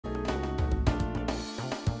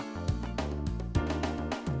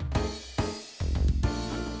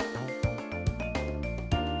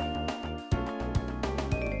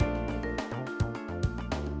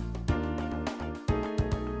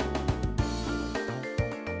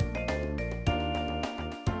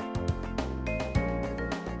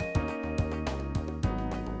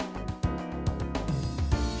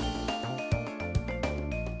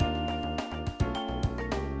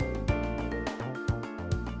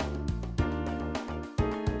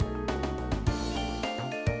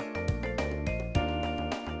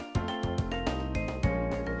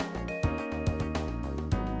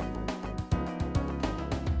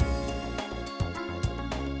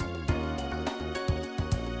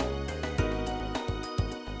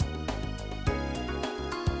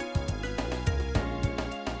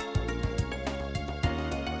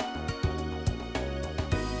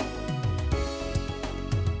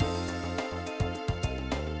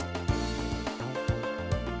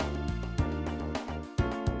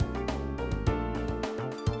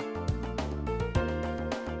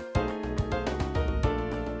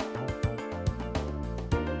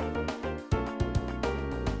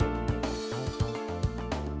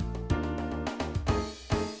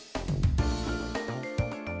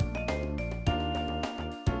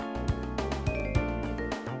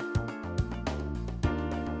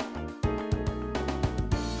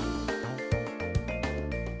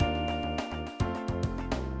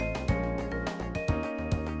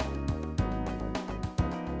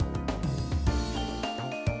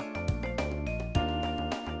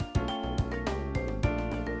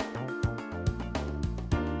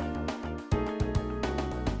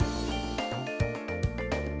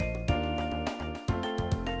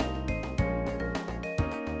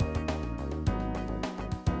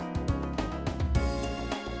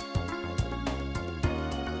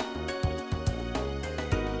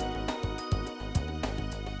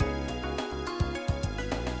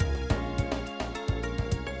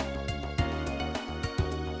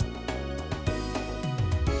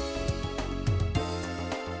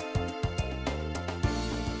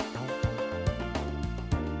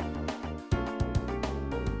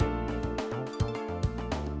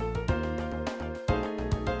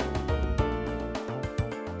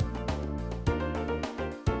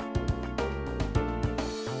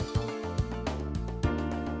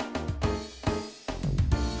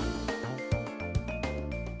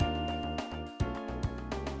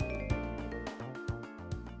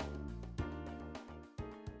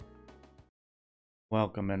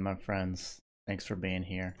Welcome in, my friends. Thanks for being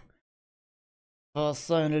here. If I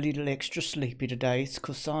sound a little extra sleepy today, it's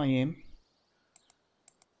 'cause I am.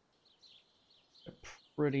 A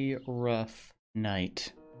pretty rough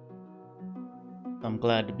night. I'm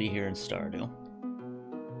glad to be here in Stardew.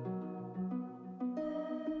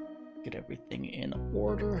 Get everything in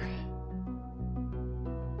order.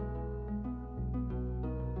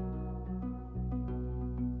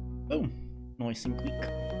 Boom. Nice and quick.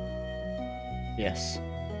 Yes.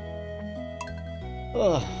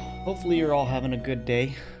 Hopefully you're all having a good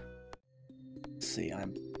day. Let's see,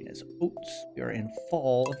 I'm as oats. We are in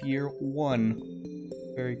fall of year 1.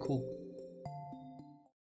 Very cool.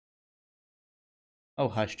 Oh,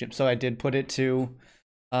 hush, Jim. So I did put it to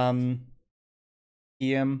PM,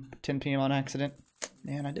 10 p.m. on accident.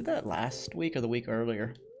 Man, I did that last week or the week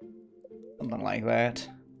earlier. Something like that.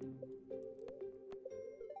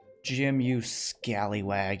 Jim, you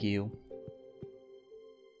scallywag, you.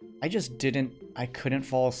 I couldn't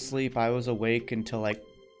fall asleep. I was awake until like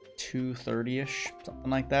 2:30ish,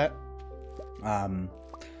 something like that.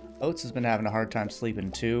 Oats has been having a hard time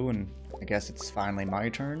sleeping too, and I guess it's finally my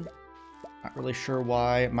turn. Not really sure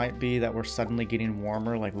why. It might be that we're suddenly getting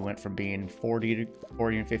warmer, like we went from being 40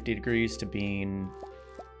 and 50 degrees to being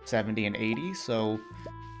 70 and 80, so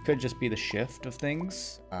could just be the shift of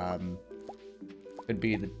things. Could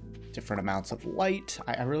be the different amounts of light.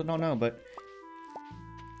 I really don't know, but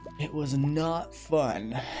it was not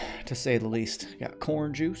fun, to say the least. Got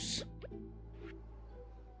corn juice.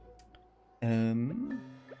 So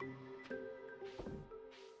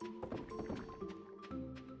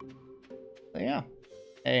yeah.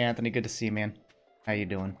 Hey Anthony, good to see you, man. How you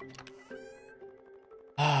doing?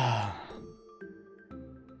 Yeah,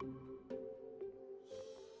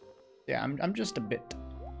 I'm just a bit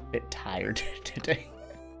tired today.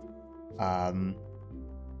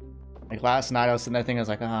 Like last night I was sitting there thinking, I was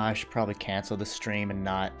like, I should probably cancel the stream and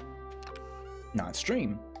not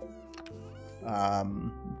stream.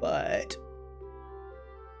 But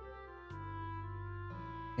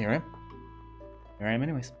here I am. Here I am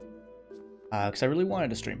anyways. Because I really wanted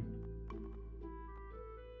to stream.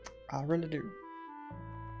 I really do.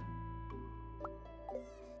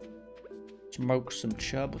 Smoke some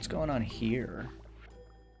chub. What's going on here?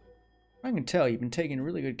 I can tell you've been taking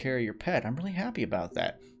really good care of your pet. I'm really happy about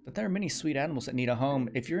that. But there are many sweet animals that need a home.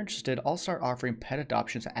 If you're interested, I'll start offering pet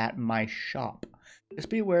adoptions at my shop. Just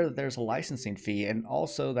be aware that there's a licensing fee, and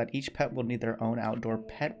also that each pet will need their own outdoor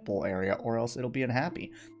pet bowl area, or else it'll be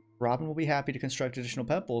unhappy. Robin will be happy to construct additional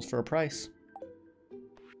pet bowls for a price.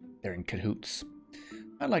 They're in cahoots.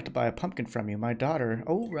 I'd like to buy a pumpkin from you. My daughter...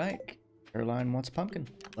 Oh, right. Caroline wants a pumpkin.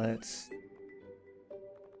 Let's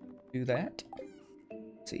do that.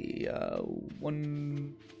 Let's see,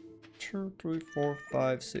 1, 2, 3, 4,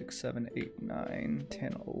 5, 6, 7, 8, 9,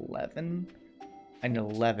 10, 11. I need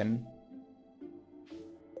 11.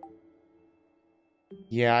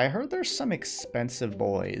 Yeah, I heard there's some expensive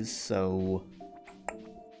boys, so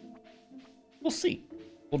we'll see.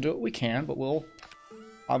 We'll do what we can, but we'll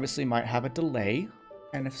obviously might have a delay,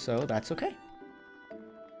 and if so, that's okay.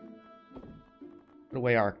 Put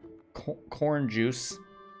away our corn juice.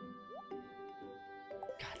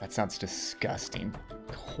 God, that sounds disgusting.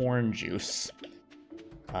 Corn juice.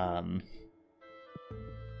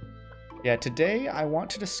 Yeah, today I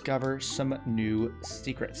want to discover some new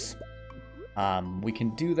secrets. We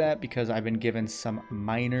can do that because I've been given some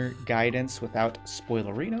minor guidance without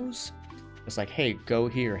spoilerinos. It's like, hey, go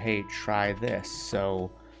here. Hey, try this.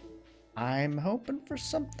 So I'm hoping for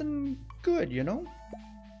something good, you know?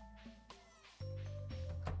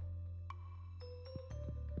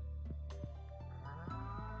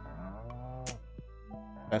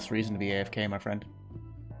 Best reason to be AFK, my friend.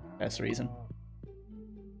 Best reason.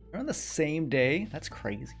 We're on the same day? That's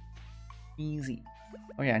crazy. Easy.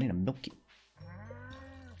 Oh yeah, I need to milk you.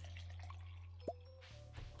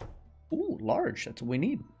 Ooh, large. That's what we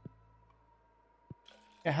need.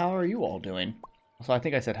 Yeah, how are you all doing? So I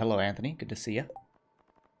think I said hello, Anthony. Good to see you.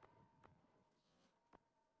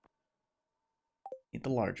 Need the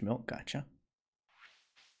large milk. Gotcha.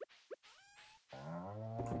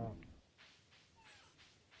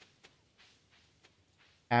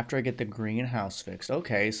 After I get the greenhouse fixed.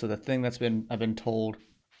 Okay, so the thing I've been told.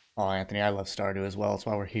 Oh, Anthony, I love Stardew as well. That's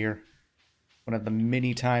why we're here. One of the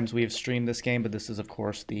many times we have streamed this game, but this is of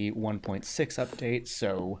course the 1.6 update,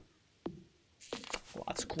 so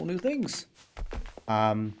lots of cool new things.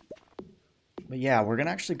 But yeah, we're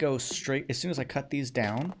gonna actually go straight as soon as I cut these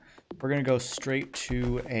down. We're gonna go straight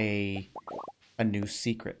to a new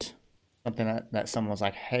secret, something that someone was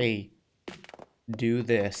like, "Hey, do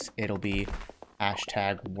this. It'll be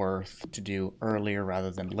hashtag worth to do earlier rather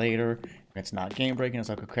than later, and it's not game breaking. It's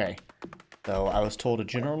like, okay. So I was told a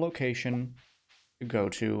general location to go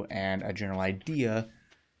to and a general idea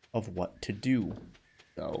of what to do.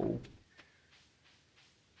 So,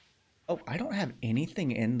 oh, I don't have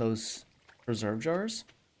anything in those preserve jars.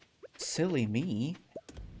 Silly me.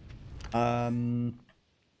 Two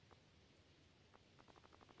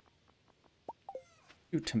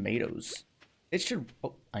tomatoes. It should,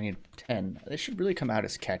 oh, I need 10. This should really come out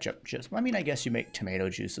as ketchup. Just, I mean, I guess you make tomato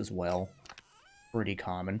juice as well. Pretty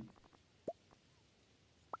common.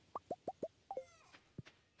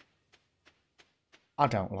 I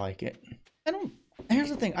don't like it. Here's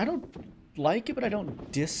the thing, I don't like it, but I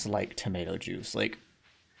don't dislike tomato juice. Like,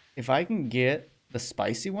 if I can get the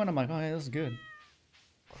spicy one, I'm like, oh, yeah, this is good.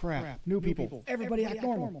 Crap. New people. Everybody act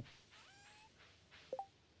normal.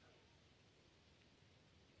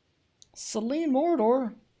 Celine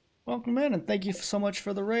Mordor, welcome in, and thank you so much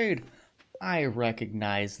for the raid. I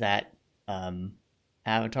recognize that,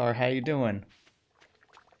 Avatar, how you doing?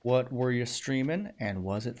 What were you streaming, and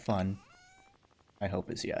was it fun? I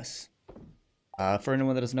hope is yes. For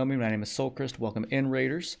anyone that doesn't know me, my name is Soulkrist. Welcome in,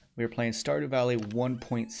 Raiders. We are playing Stardew Valley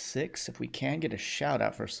 1.6. If we can get a shout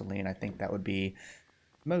out for Celine, I think that would be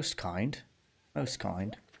most kind. Most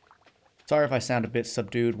kind. Sorry if I sound a bit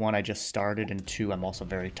subdued. One, I just started, and two, I'm also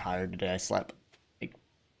very tired today. I slept like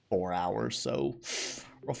 4 hours, so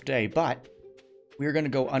rough day. But we're going to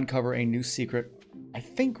go uncover a new secret, I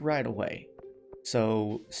think, right away.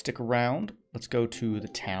 So stick around. Let's go to the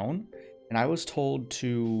town. And I was told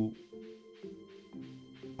to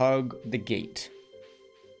hug the gate.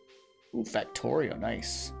 Ooh, Factorio,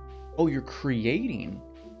 nice. Oh, you're creating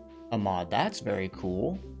a mod. That's very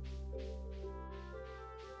cool.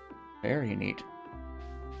 Very neat.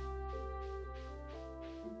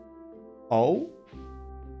 Oh?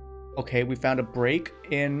 Okay, we found a break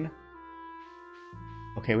in...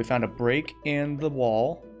 Okay, we found a break in the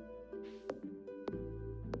wall.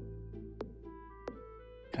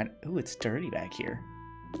 Ooh, it's dirty back here.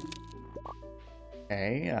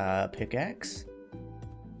 Okay, pickaxe.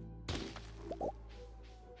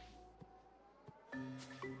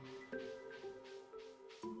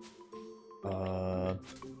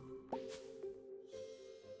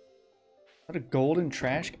 What a golden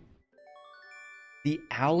trash. The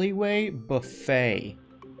alleyway buffet.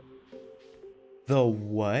 The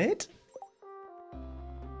what?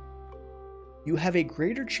 You have a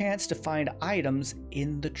greater chance to find items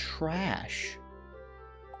in the trash.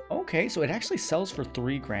 Okay, so it actually sells for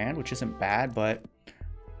 3 grand, which isn't bad, but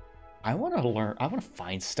I want to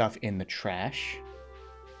find stuff in the trash.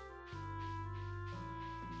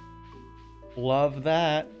 Love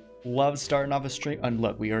that. Love starting off a stream. And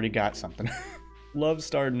look, we already got something. Love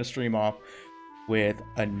starting a stream off with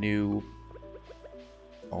a new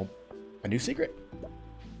secret.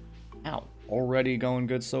 Ow, already going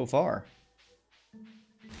good so far.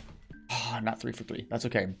 Oh, not 3 for 3. That's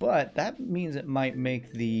okay. But that means it might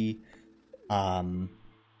make the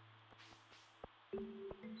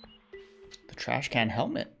trash can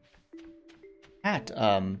helmet hat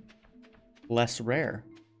less rare.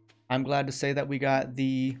 I'm glad to say that we got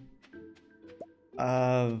the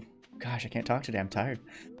gosh, I can't talk today. I'm tired.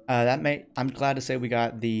 I'm glad to say we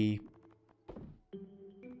got the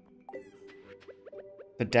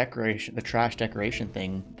decoration, the trash decoration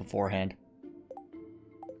thing beforehand.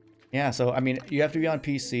 Yeah, so I mean, you have to be on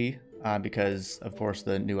PC because, of course,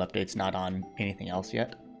 the new update's not on anything else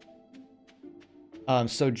yet.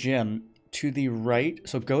 So Jim, to the right,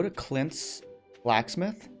 so go to Clint's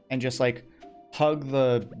blacksmith and just like hug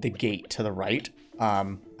the gate to the right,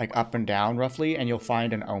 like up and down roughly, and you'll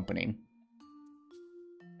find an opening.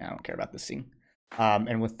 I don't care about this scene.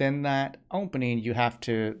 And within that opening, you have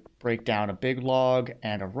to break down a big log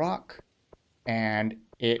and a rock, and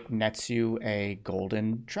it nets you a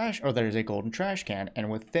golden trash, or there's a golden trash can. And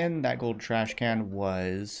within that golden trash can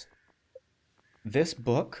was this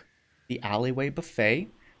book, The Alleyway Buffet.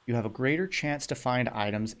 You have a greater chance to find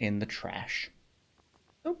items in the trash.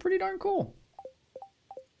 So pretty darn cool.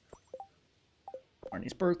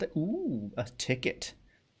 Barney's birthday. Ooh, a ticket.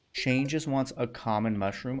 Changes wants a common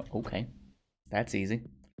mushroom. Okay, that's easy.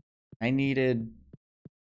 I needed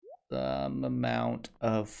some amount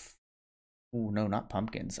of... Ooh, no, not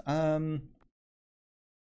pumpkins. Uh,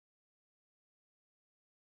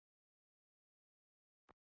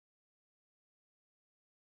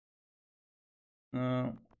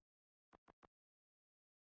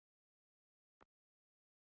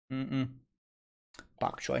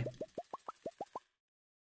 Bok choy.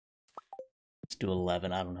 Let's do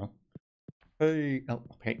 11, I don't know. Hey, oh,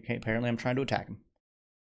 okay, apparently I'm trying to attack him.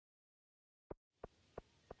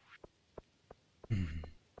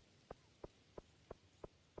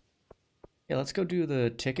 Yeah, let's go do the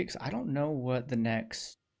ticket, 'cause I don't know what the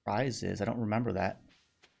next prize is. I don't remember that.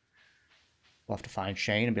 We'll have to find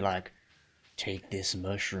Shane and be like, take this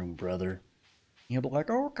mushroom, brother. And he'll be like,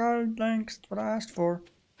 okay, thanks, that's what I asked for.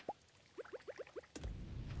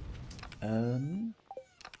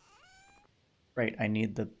 Right, I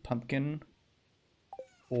need the pumpkin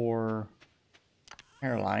for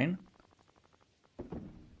Caroline.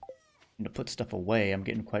 And to put stuff away, I'm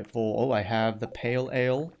getting quite full. Oh, I have the pale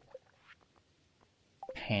ale.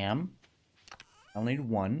 Ham. I'll need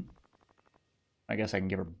one. I guess I can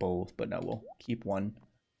give her both, but no, we'll keep one.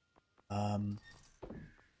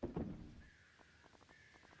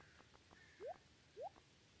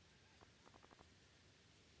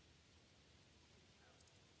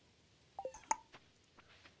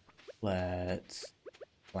 Let's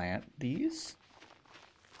plant these.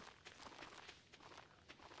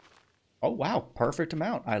 Oh, wow. Perfect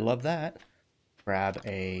amount. I love that. Grab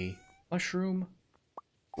a mushroom.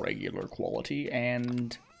 Regular quality.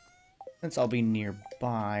 And since I'll be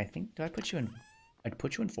nearby, I think, did I put you in? I'd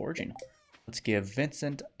put you in foraging. Let's give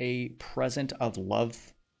Vincent a present of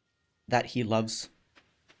love that he loves.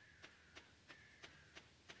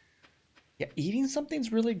 Yeah, eating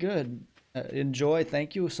something's really good. Enjoy.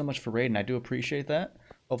 Thank you so much for raiding. I do appreciate that.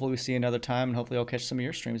 Hopefully we see you another time, and hopefully I'll catch some of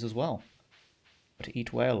your streams as well. But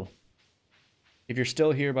eat well. If you're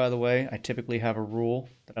still here, by the way, I typically have a rule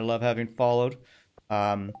that I love having followed.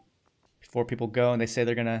 Before people go and they say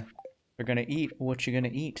they're gonna eat, what you gonna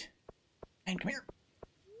eat? And come here.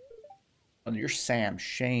 Oh, you're Sam.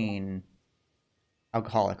 Shane.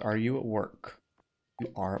 Alcoholic. Are you at work? You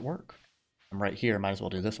are at work. I'm right here. Might as well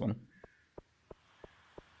do this one.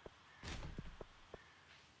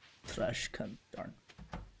 Trash can. Darn.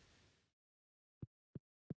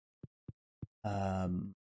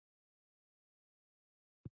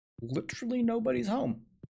 Literally nobody's home.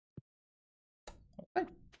 Okay.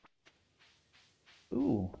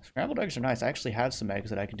 Ooh, scrambled eggs are nice. I actually have some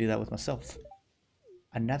eggs that I could do that with myself.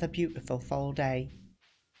 Another beautiful fall day.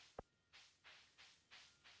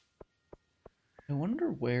 I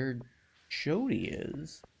wonder where Jody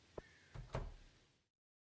is.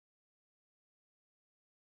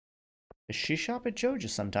 Does she shop at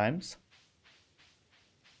Joja's sometimes?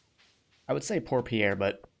 I would say poor Pierre,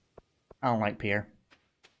 but I don't like Pierre.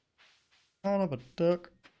 Son of a duck.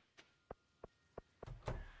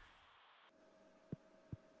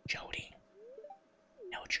 Jody,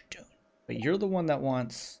 know what you're doing. But you're the one that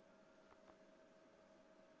wants...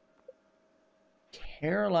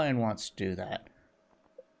 Caroline wants to do that.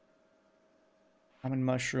 Common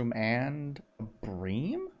mushroom and a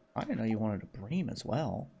bream? I didn't know you wanted a bream as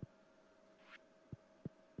well.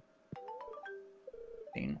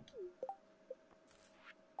 I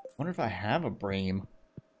wonder if I have a bream.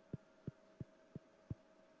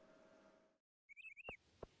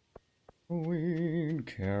 Queen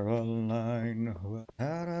Caroline.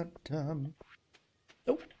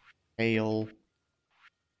 Oh, ale.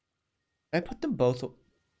 I put them both. So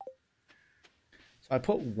I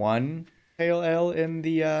put one pale ale in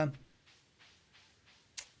the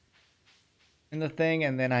thing,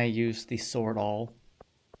 and then I used the sort all.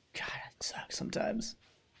 God, it sucks sometimes.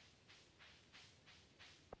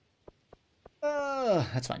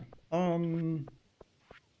 That's fine.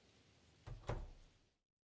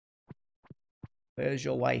 Where's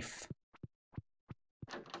your wife?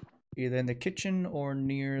 Either in the kitchen or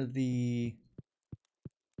near the...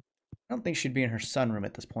 I don't think she'd be in her sunroom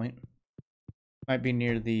at this point. Might be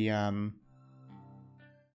near the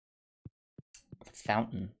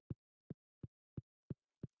fountain.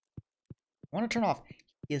 I want to turn off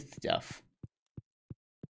his stuff.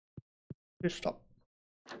 Just stop.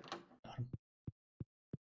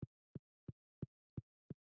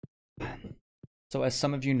 So as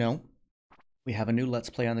some of you know, we have a new Let's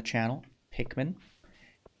Play on the channel, Pikmin.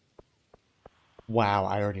 Wow,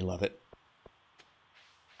 I already love it.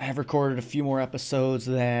 I have recorded a few more episodes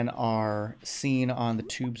than are seen on the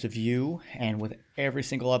tubes of you, and with every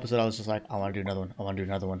single episode I was just like, I want to do another one, I want to do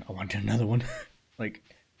another one, I want to do another one. Like,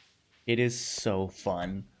 it is so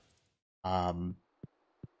fun. And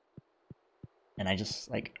I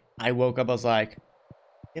just, like, I woke up, I was like,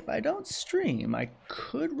 if I don't stream, I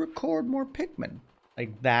could record more Pikmin.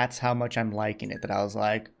 Like, that's how much I'm liking it, that I was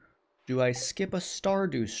like, do I skip a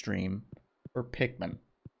Stardew stream for Pikmin?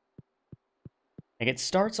 Like, it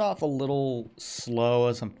starts off a little slow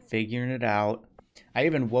as I'm figuring it out. I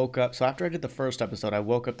even woke up, so after I did the first episode, I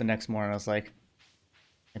woke up the next morning and I was like,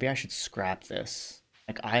 maybe I should scrap this.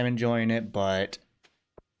 Like, I'm enjoying it, but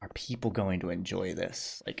are people going to enjoy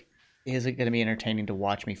this? Like, is it going to be entertaining to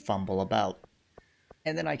watch me fumble about?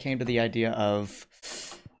 And then I came to the idea of,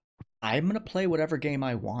 I'm gonna play whatever game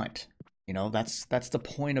I want. You know, that's the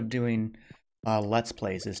point of doing Let's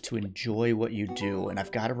Plays, is to enjoy what you do, and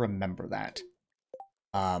I've got to remember that.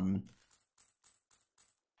 I'm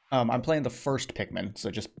playing the first Pikmin,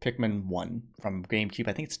 so just Pikmin 1 from GameCube.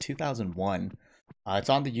 I think it's 2001. It's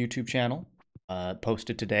on the YouTube channel.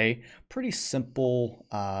 Posted today. Pretty simple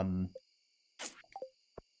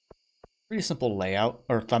layout,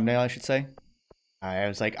 or thumbnail, I should say. I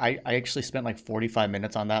was like, I actually spent like 45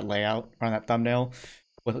 minutes on that layout, on that thumbnail,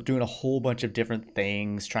 with doing a whole bunch of different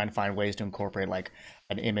things, trying to find ways to incorporate like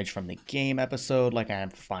an image from the game episode, like I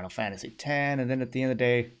am for Final Fantasy X, and then at the end of the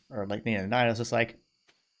day, or like the end of the night, I was just like,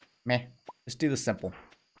 meh, just do this simple.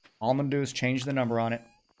 All I'm gonna do is change the number on it.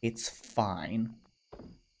 It's fine.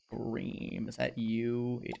 Dream, is that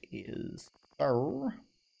you? It is. Sir.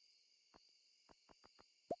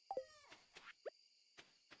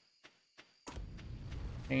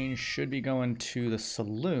 Change should be going to the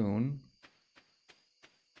saloon,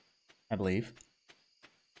 I believe.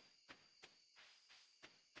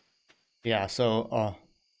 Yeah, so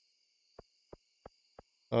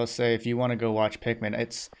let's say if you want to go watch Pikmin,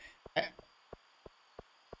 it's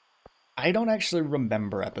I don't actually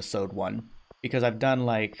remember episode 1 because I've done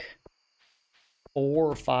like 4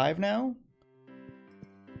 or 5 now,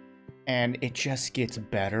 and it just gets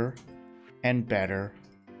better and better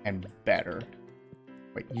and better.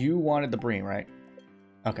 Wait, you wanted the bream, right?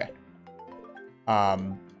 Okay.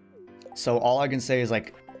 So all I can say is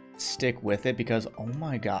like stick with it, because oh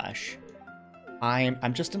my gosh,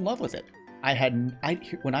 I'm just in love with it.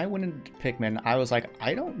 When I went into Pikmin, I was like,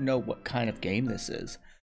 I don't know what kind of game this is.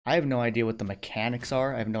 I have no idea what the mechanics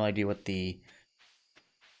are. I have no idea what the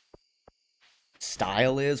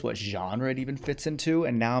style is, what genre it even fits into.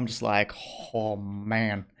 And now I'm just like, oh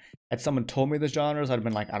man. Had someone told me the genres, I'd have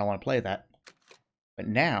been like, I don't want to play that. But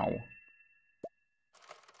now,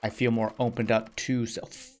 I feel more opened up to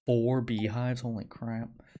 4 beehives. Holy crap.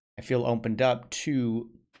 I feel opened up to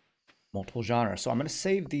multiple genres. So I'm going to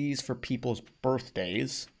save these for people's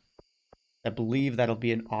birthdays. I believe that'll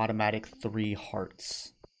be an automatic 3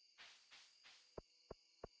 hearts.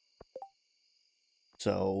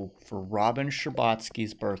 So for Robin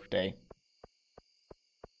Scherbatsky's birthday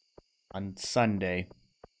on Sunday,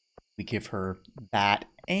 we give her that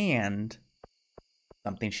and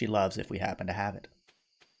something she loves if we happen to have it.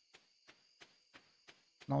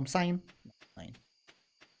 Know what I'm saying?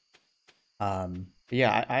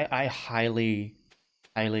 Yeah, I highly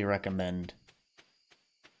recommend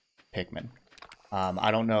Pikmin. I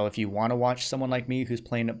don't know if you want to watch someone like me who's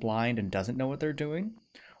playing it blind and doesn't know what they're doing,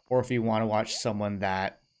 or if you want to watch someone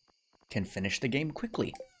that can finish the game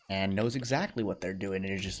quickly and knows exactly what they're doing,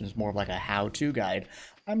 and it just is more of like a how-to guide.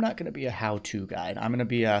 I'm not going to be a how-to guide. I'm going to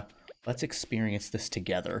be a let's experience this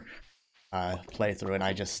together playthrough, and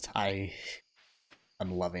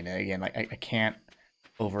I'm loving it. Again, like I can't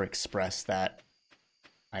overexpress that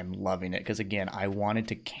I'm loving it, because again, I wanted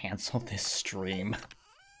to cancel this stream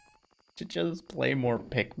to just play more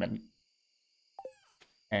Pikmin.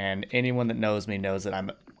 And anyone that knows me knows that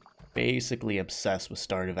I'm basically obsessed with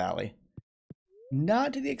Stardew Valley.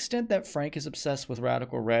 Not to the extent that Frank is obsessed with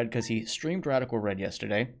Radical Red, because he streamed Radical Red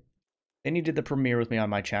yesterday. Then he did the premiere with me on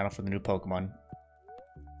my channel for the new Pokemon.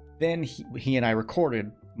 Then he and I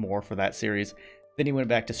recorded more for that series. Then he went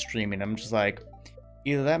back to streaming. I'm just like,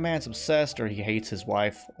 either that man's obsessed or he hates his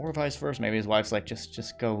wife, or vice versa. Maybe his wife's like,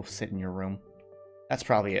 just go sit in your room. That's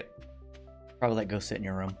probably it. Probably like, go sit in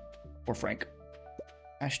your room. Or Frank.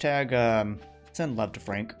 Hashtag, send love to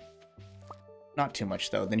Frank. Not too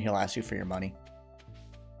much, though. Then he'll ask you for your money.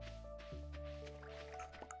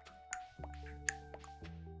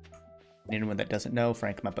 Anyone that doesn't know,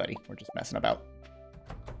 Frank's my buddy. We're just messing about.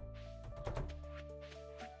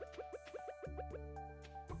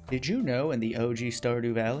 Did you know in the OG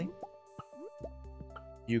Stardew Valley,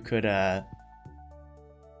 you could,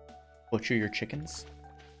 butcher your chickens?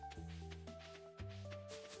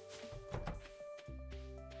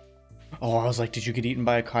 Oh, I was like, did you get eaten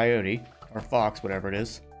by a coyote? Or fox, whatever it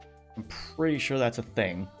is. I'm pretty sure that's a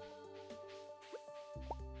thing.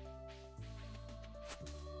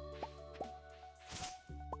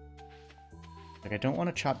 Like, I don't want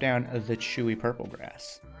to chop down the chewy purple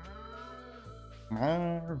grass.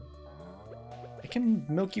 I can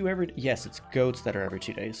milk you every... Yes, it's goats that are every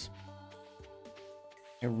 2 days.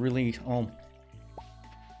 I really... Oh.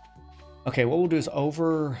 Okay, what we'll do is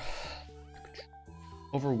over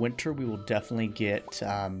winter, we will definitely get...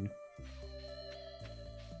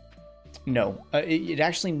 No, it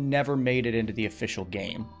actually never made it into the official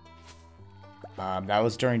game. That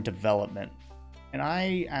was during development. And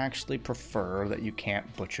I actually prefer that you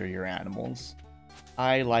can't butcher your animals.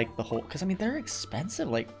 I like the whole, because I mean, they're expensive.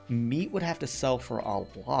 Like, meat would have to sell for a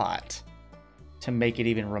lot to make it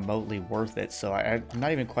even remotely worth it. So I'm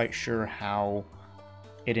not even quite sure how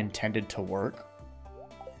it intended to work.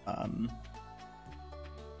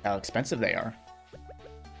 How expensive they are.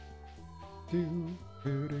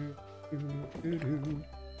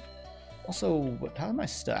 Also, how are my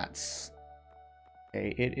stats?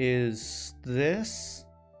 Okay, it is this.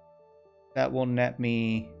 That will net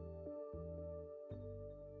me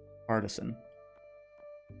artisan.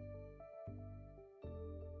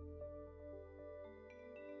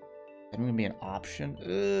 Is that gonna be an option?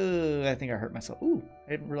 Ugh, I think I hurt myself. Ooh,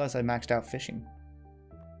 I didn't realize I maxed out fishing.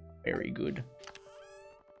 Very good.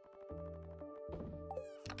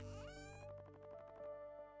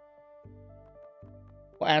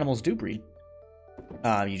 Well, animals do breed.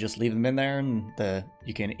 You just leave them in there, and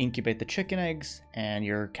you can incubate the chicken eggs, and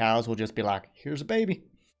your cows will just be like, "Here's a baby."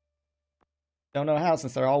 Don't know how,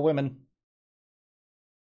 since they're all women.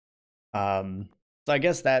 So I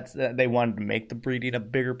guess they wanted to make the breeding a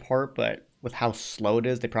bigger part, but with how slow it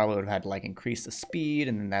is, they probably would have had to like increase the speed,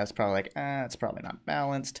 and then that's probably like, it's probably not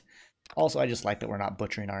balanced. Also, I just like that we're not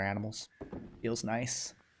butchering our animals. Feels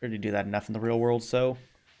nice. We already do that enough in the real world, so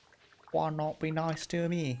why not be nice to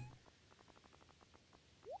me?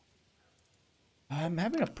 I'm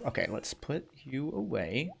having a... Okay, let's put you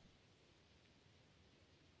away.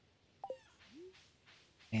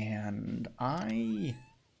 And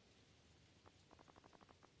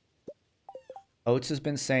Oates has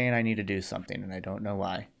been saying I need to do something, and I don't know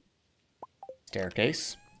why.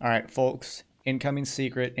 Staircase. Alright, folks. Incoming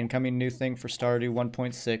secret. Incoming new thing for Stardew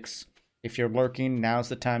 1.6. If you're lurking, now's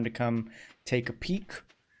the time to come take a peek.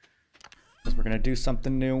 Because we're going to do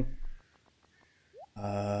something new.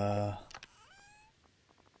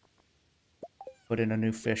 Put in a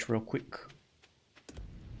new fish real quick.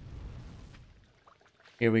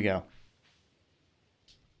 Here we go.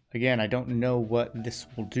 Again, I don't know what this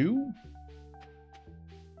will do,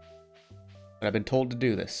 but I've been told to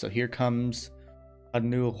do this. So here comes a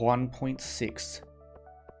new 1.6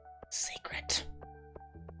 secret.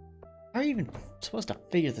 How are you even supposed to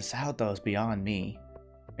figure this out, though? Is beyond me.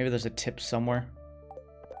 Maybe there's a tip somewhere.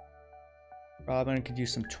 Robin could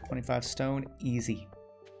use some 25 stone. Easy.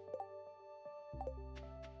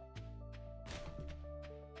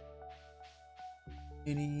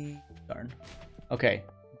 Darn. Okay,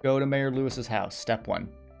 go to Mayor Lewis's house. Step 1.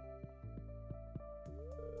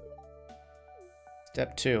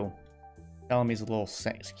 Step 2. Tell him he's a little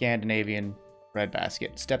Scandinavian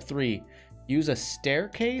breadbasket. Step 3. Use a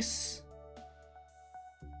staircase?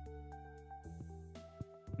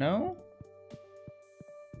 No?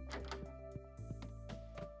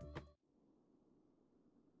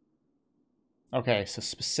 Okay, so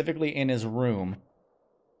specifically in his room.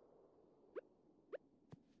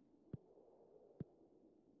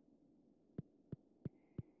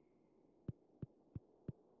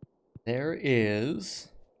 There is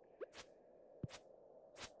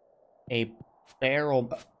a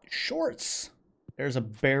barrel... Shorts! There's a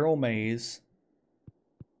barrel maze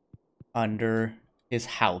under his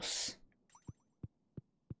house.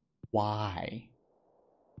 Why?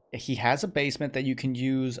 He has a basement that you can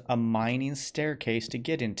use a mining staircase to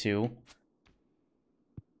get into.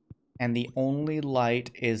 And the only light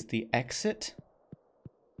is the exit.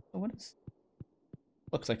 What is...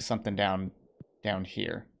 Looks like something down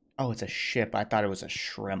here. Oh, it's a ship. I thought it was a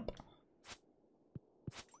shrimp.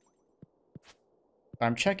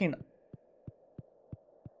 I'm checking...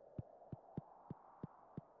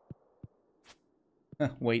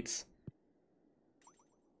 Weights.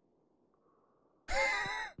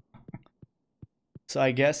 So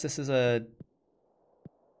I guess this is a...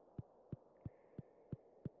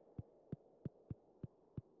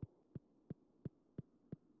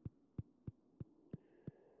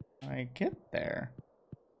 I get there.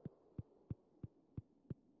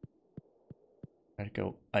 I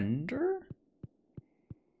go under?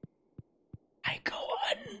 I go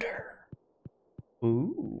under.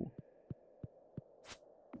 Ooh.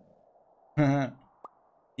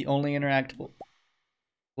 The only interactable.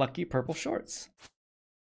 Lucky purple shorts.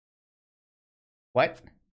 What?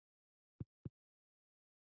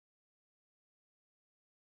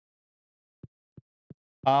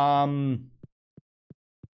 What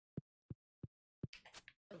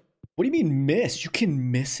do you mean miss? You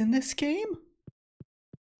can miss in this game?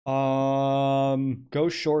 Go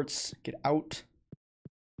shorts. Get out.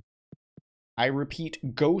 I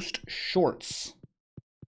repeat, ghost shorts.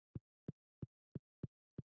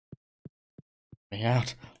 Get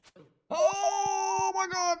out. Oh my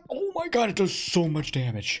god! Oh my god, it does so much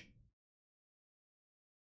damage.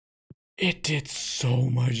 It did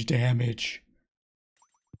so much damage.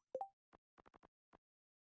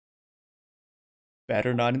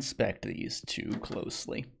 Better not inspect these too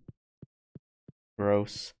closely.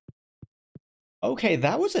 Gross. Okay,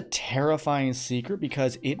 that was a terrifying secret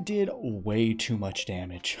because it did way too much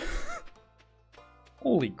damage.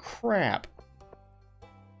 Holy crap.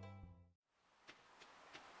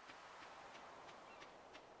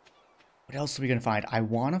 What else are we gonna find? I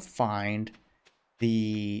want to find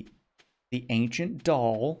the ancient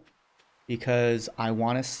doll because I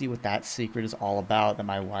want to see what that secret is all about that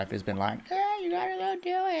my wife has been like, you gotta go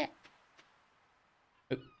do it.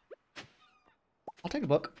 I'll take a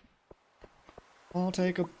book. I'll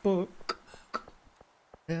take a book.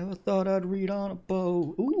 Never thought I'd read on a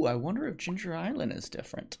boat. Ooh, I wonder if Ginger Island is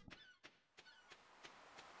different.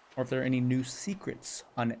 Or if there are any new secrets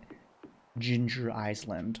on Ginger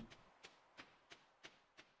Island.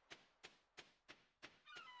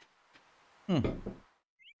 I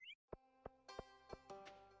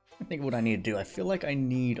think what I need to do. I feel like I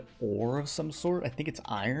need ore of some sort. I think it's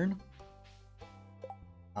iron.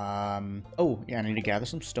 Oh, yeah, I need to gather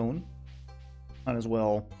some stone. Might as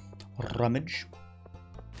well rummage.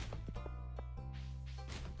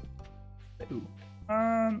 Ooh.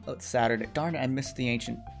 Oh, it's Saturday. Darn it, I missed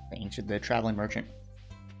the traveling merchant.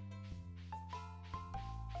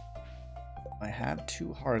 I have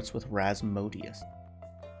 2 hearts with Rasmodius.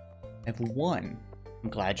 I have 1. I'm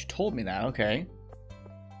glad you told me that, okay.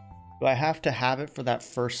 Do I have to have it for that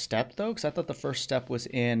first step, though? Because I thought the first step was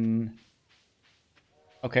in...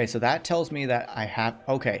 Okay, so that tells me that I have...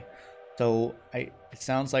 Okay, so it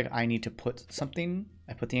sounds like I need to put something...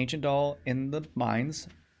 I put the ancient doll in the mines,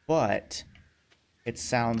 but it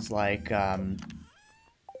sounds like...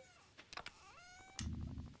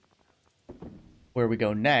 where we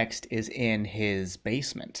go next is in his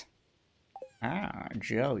basement. Ah,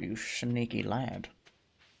 Joe, you sneaky lad.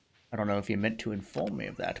 I don't know if you meant to inform me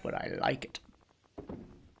of that, but I like it.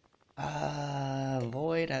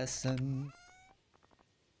 Void Essen.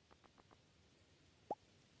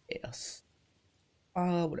 Yes.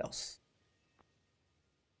 What else?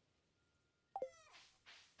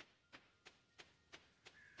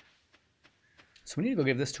 So we need to go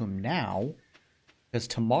give this to him now, because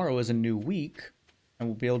tomorrow is a new week, and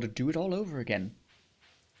we'll be able to do it all over again.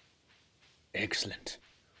 Excellent.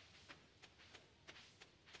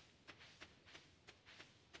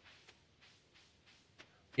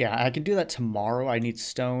 Yeah, I can do that tomorrow. I need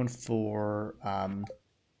stone for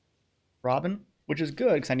Robin, which is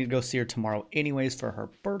good because I need to go see her tomorrow anyways for her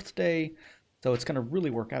birthday. So it's going to really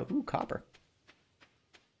work out. Ooh, copper.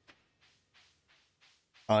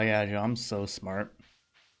 Oh yeah, Joe, I'm so smart.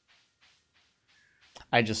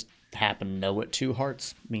 I just happen to know what 2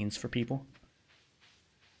 hearts means for people.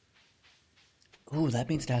 Ooh, that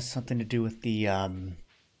means it has something to do with the,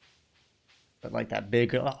 like that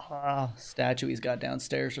big statue he's got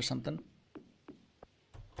downstairs or something.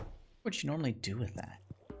 What would you normally do with that?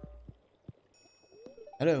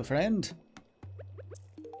 Hello, friend.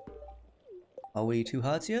 Are we 2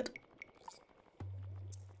 hearts yet?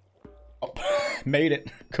 Oh, made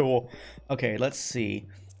it. Cool. Okay, let's see.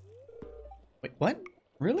 Wait, what?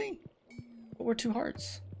 Really? What were 2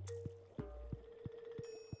 hearts?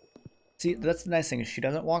 See, that's the nice thing is she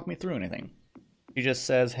doesn't walk me through anything. She just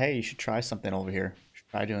says, hey, you should try something over here. You should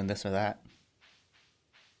try doing this or that.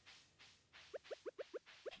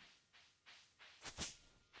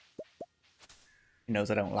 She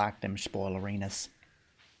knows I don't like them spoilerinas.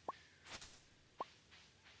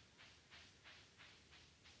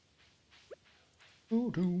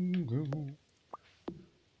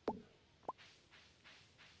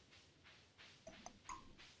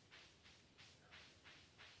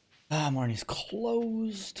 Ah, Marnie's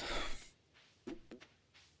closed.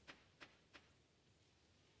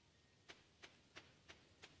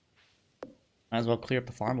 Might as well clear up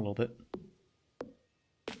the farm a little bit.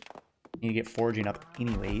 Need to get foraging up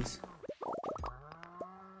anyways.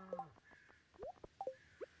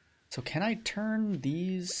 So can I turn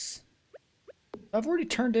these... I've already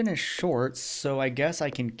turned in his shorts, so I guess I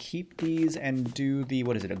can keep these and do the,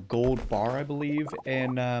 what is it, a gold bar, I believe,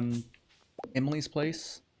 in Emily's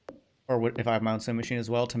place? Or what, if I have my own sewing machine as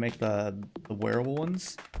well, to make the wearable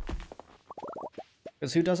ones.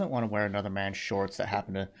 Because who doesn't want to wear another man's shorts that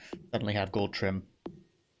happen to suddenly have gold trim?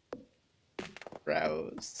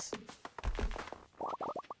 Gross.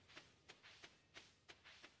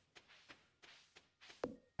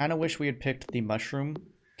 Kinda wish we had picked the mushroom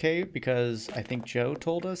cave, because I think Joe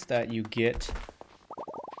told us that you get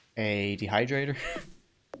a dehydrator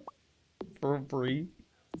for free.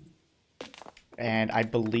 And I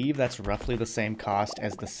believe that's roughly the same cost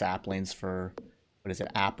as the saplings for, what is it,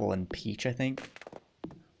 apple and peach, I think.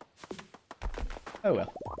 Oh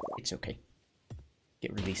well, it's okay.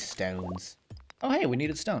 Get rid of these stones. Oh hey, we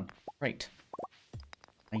needed stone. Great.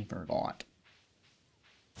 I forgot.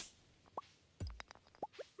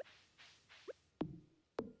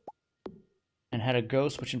 And had a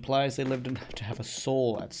ghost, which implies they lived to have a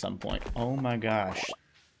soul at some point. Oh my gosh.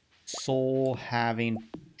 Soul having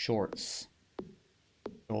shorts.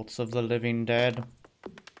 Shorts of the living dead.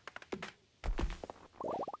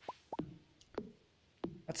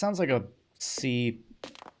 That sounds like a C-style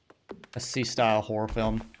horror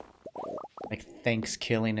film. Like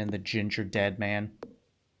Thanksgiving and the Ginger Dead Man.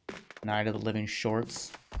 Night of the Living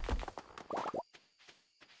Shorts.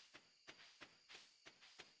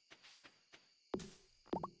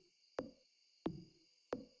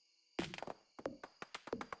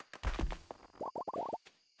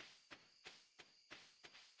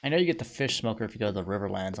 I know you get the fish smoker if you go to the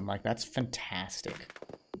Riverlands. I'm like, that's fantastic.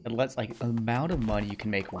 It lets, like, the amount of money you can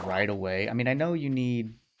make right away. I mean, I know you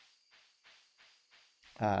need...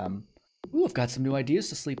 Ooh, I've got some new ideas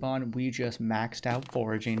to sleep on. We just maxed out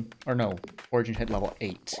foraging. Or no, foraging hit level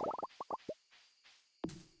 8.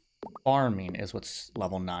 Farming is what's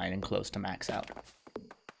level 9 and close to max out.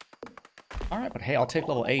 Alright, but hey, I'll take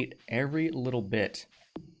level 8. Every little bit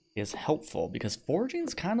is helpful because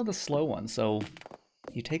foraging's kind of the slow one, so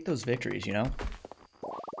you take those victories, you know?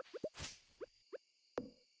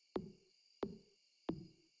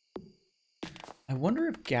 I wonder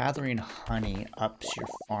if gathering honey ups your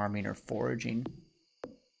farming or foraging.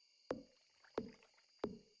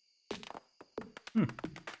 Well,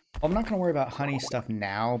 I'm not going to worry about honey stuff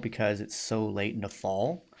now because it's so late in the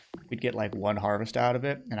fall. We'd get like one harvest out of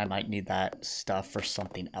it, and I might need that stuff for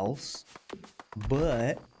something else.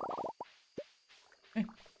 But... okay.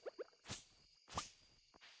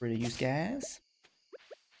 Ready to use gas?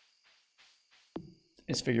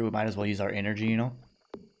 Just figure we might as well use our energy, you know?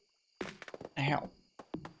 Ow.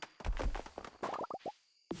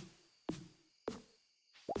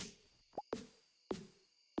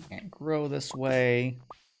 Can't grow this way.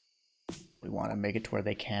 We want to make it to where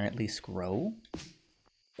they can at least grow.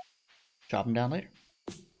 Chop them down later.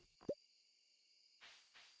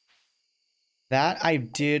 That I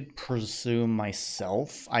did presume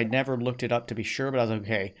myself. I never looked it up to be sure, but I was like,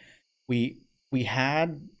 okay. We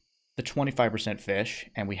had the 25% fish,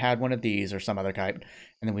 and we had one of these or some other type,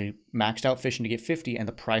 and then we maxed out fishing to get 50, and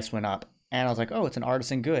the price went up. And I was like, oh, it's an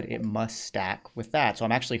artisan good. It must stack with that. So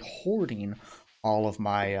I'm actually hoarding all of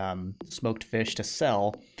my smoked fish to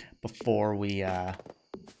sell before we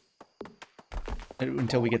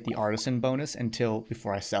until we get the artisan bonus,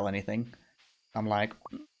 before I sell anything. I'm like,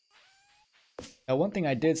 now one thing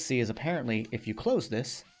I did see is apparently if you close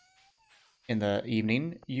this in the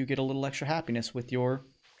evening, you get a little extra happiness with your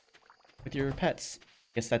pets.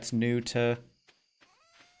 Guess that's new to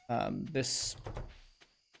this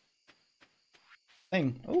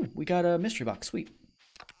thing. Oh, we got a mystery box. Sweet.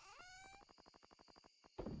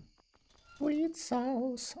 Sweet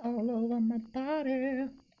sauce all over my body.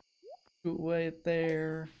 Put away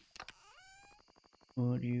there.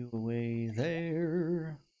 Put you away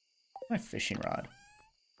there. My fishing rod.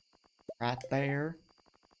 Right there.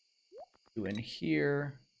 You in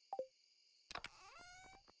here.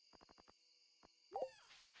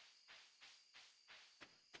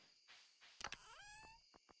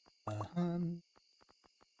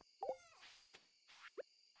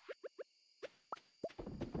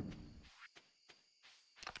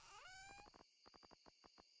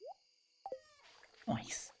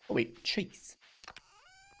 Nice. Oh wait, cheese.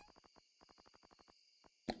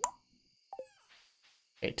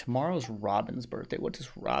 Okay, tomorrow's Robin's birthday. What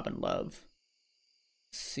does Robin love?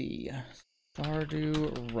 Let's see.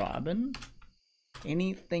 Stardew Robin.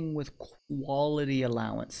 Anything with quality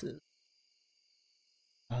allowances.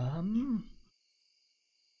 I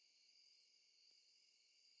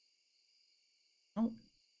don't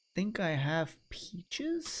think I have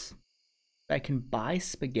peaches. I can buy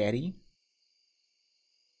spaghetti.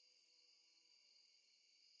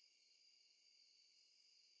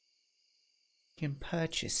 Can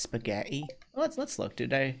purchase spaghetti. Oh, let's look.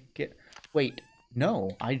 Did I get... wait,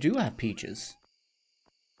 no, I do have peaches.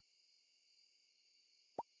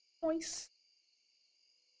 Nice.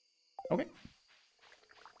 Okay.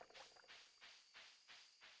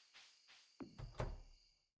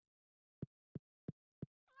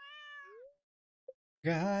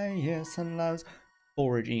 Guy, yes, and loves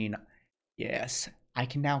foraging. Yes, I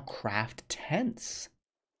can now craft tents.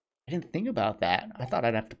 I didn't think about that. I thought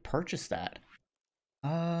I'd have to purchase that.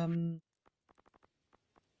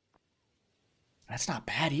 That's not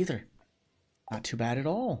bad either. Not too bad at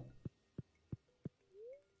all.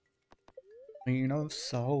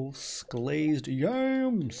 Sauce, glazed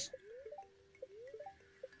yams.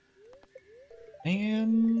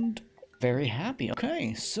 And very happy.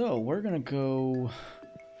 Okay, so we're gonna go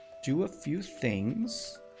do a few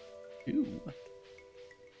things. Ooh.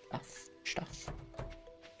 Stuff.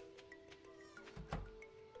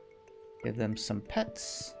 Give them some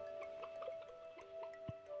pets.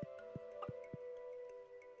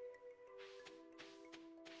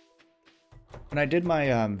 When I did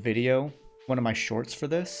my video, one of my shorts for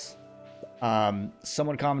this,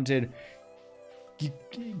 someone commented,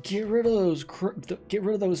 "Get rid of those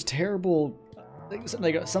terrible,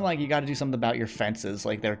 something like you got to do something about your fences,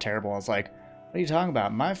 like they're terrible." I was like, "What are you talking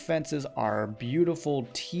about? My fences are beautiful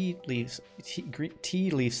tea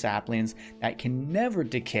leaf saplings that can never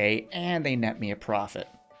decay, and they net me a profit."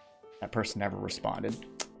 That person never responded.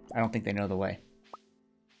 I don't think they know the way.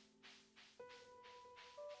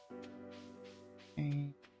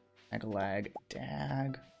 Mega lag,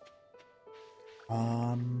 dag.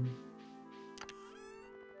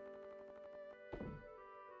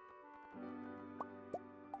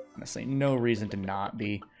 Honestly, no reason to not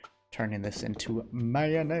be turning this into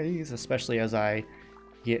mayonnaise, especially as I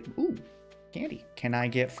get, ooh, candy. Can I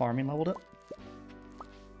get farming leveled up?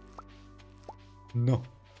 No.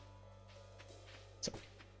 So,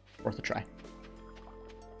 worth a try.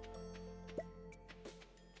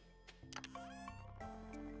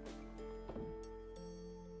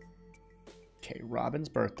 Okay, Robin's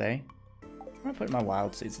birthday. I'm gonna put in my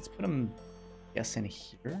wild seeds. Let's put them, yes, in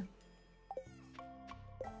here.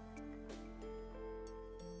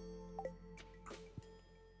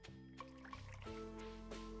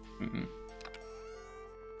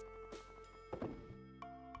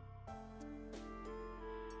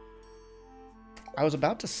 I was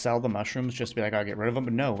about to sell the mushrooms just to be like, I'll get rid of them,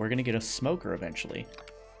 but no, we're gonna get a smoker eventually.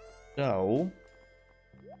 So,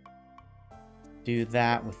 do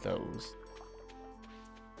that with those.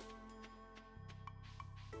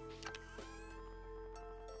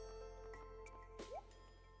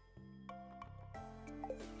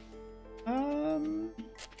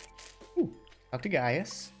 Talk to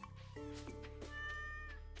Gaius.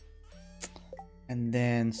 And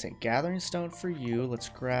then say gathering stone for you. Let's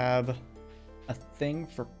grab a thing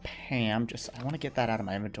for Pam. I want to get that out of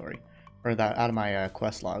my inventory. Or that out of my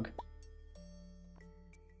quest log.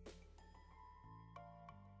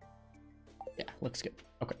 Yeah, looks good.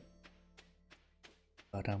 Okay.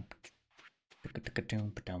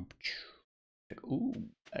 Ooh,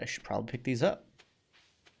 I should probably pick these up.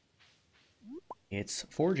 It's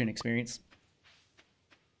foraging experience.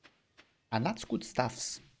 And that's good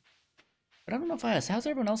stuffs. But I don't know if I asked, how's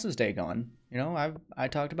everyone else's day going? You know, I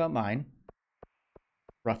talked about mine.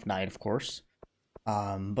 Rough night, of course.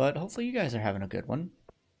 But hopefully you guys are having a good one.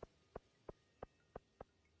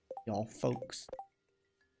 Y'all folks.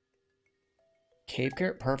 Cave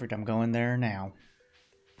carrot, perfect. I'm going there now.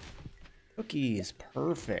 Cookies,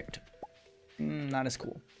 perfect. Not as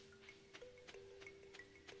cool.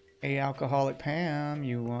 Hey, alcoholic Pam,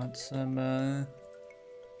 you want some,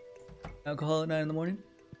 alcohol at 9 in the morning?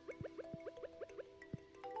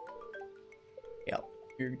 Yep,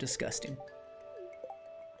 you're disgusting.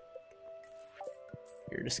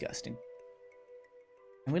 You're disgusting.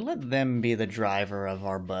 And we let them be the driver of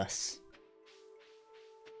our bus.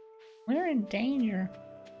 We're in danger.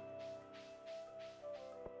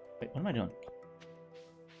 Wait, what am I doing?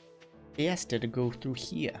 Fiesta to go through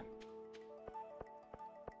here.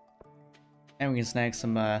 And we can snag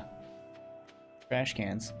some, trash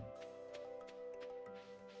cans.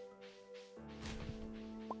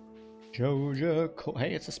 Joja,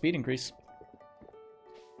 hey, it's a speed increase.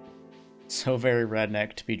 So very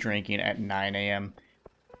redneck to be drinking at 9 a.m.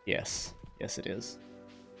 Yes, yes it is.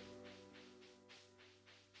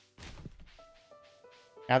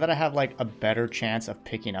 Now that I have like a better chance of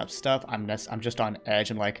picking up stuff, I'm just on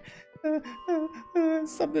edge. I'm like,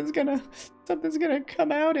 something's gonna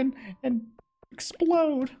come out and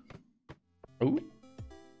explode. Ooh.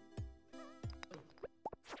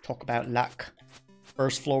 Talk about luck.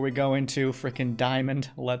 First floor we go into, frickin' diamond.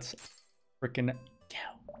 Let's frickin' go.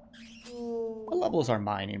 What level is our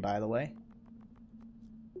mining, by the way?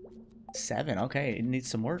 7, okay, it needs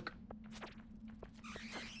some work.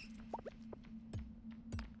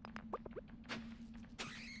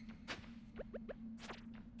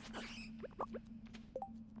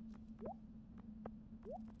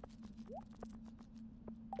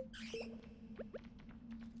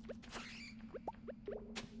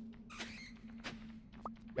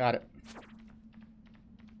 Got it.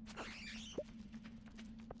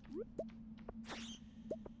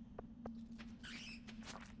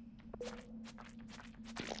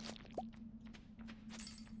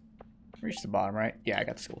 Reach the bottom, right? Yeah, I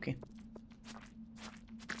got the school key.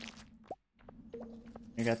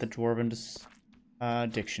 I got the Dwarven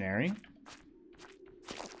dictionary.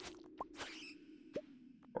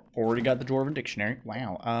 Already got the Dwarven dictionary.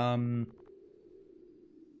 Wow.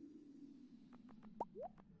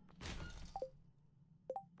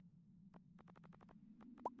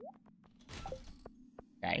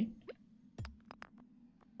 Okay.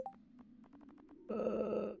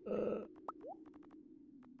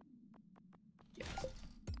 Yes.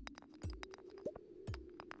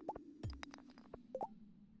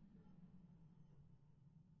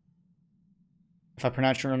 If I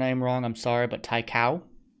pronounce your name wrong, I'm sorry, but Tai Cow.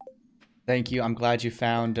 Thank you. I'm glad you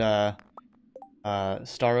found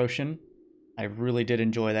Star Ocean. I really did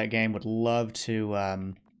enjoy that game. Would love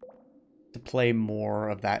to play more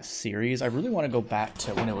of that series. I really want to go back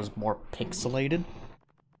to when it was more pixelated.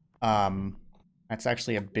 That's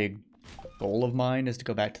actually a big goal of mine, is to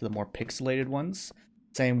go back to the more pixelated ones.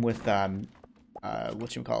 Same with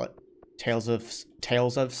whatchamacallit, Tales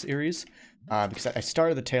of series. Because I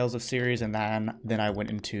started the Tales of series, and then I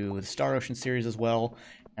went into the Star Ocean series as well,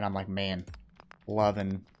 and I'm like, man,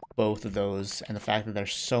 loving both of those, and the fact that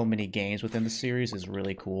there's so many games within the series is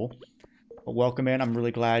really cool. But welcome in. I'm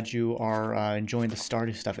really glad you are enjoying the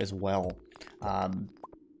Stardew stuff as well.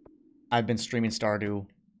 I've been streaming Stardew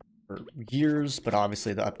for years, but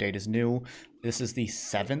obviously the update is new. This is the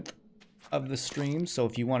 7th of the stream, so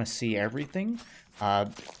if you want to see everything,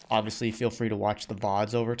 obviously feel free to watch the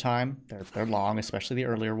VODs over time. They're long, especially the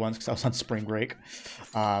earlier ones, because I was on spring break.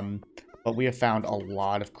 But we have found a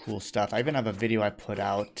lot of cool stuff. I even have a video I put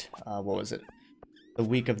out, what was it? The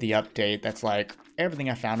week of the update, that's like everything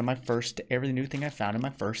I found in every new thing I found in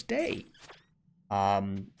my first day.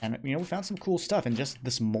 And you know, we found some cool stuff, and just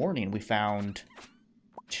this morning we found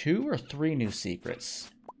 2 or 3 new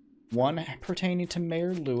secrets. One pertaining to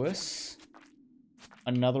Mayor Lewis,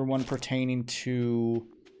 another one pertaining to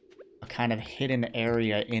a kind of hidden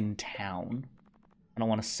area in town. I don't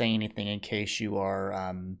want to say anything in case you are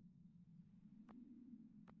kind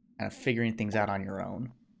of figuring things out on your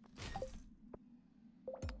own.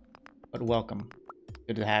 But welcome.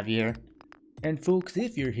 Good to have you here. And folks,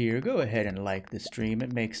 if you're here, go ahead and like the stream.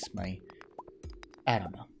 It makes I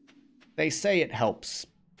don't know. They say it helps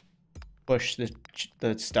push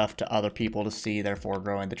the stuff to other people to see, therefore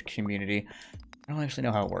growing the community. I don't actually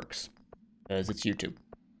know how it works, because it's YouTube.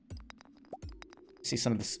 See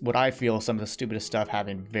some of this, what I feel, some of the stupidest stuff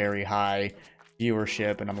having very high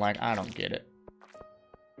viewership, and I'm like, I don't get it.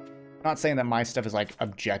 I'm not saying that my stuff is like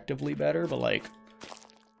objectively better, but like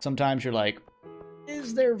sometimes you're like,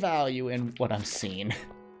 is there value in what I'm seeing?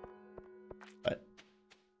 But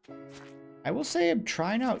I will say I'm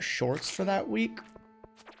trying out shorts for that week.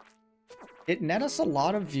 It net us a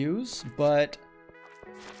lot of views, but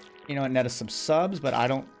you know, it net us some subs, but I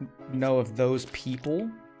don't know if those people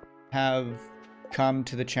have come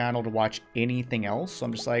to the channel to watch anything else. So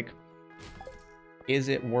I'm just like, is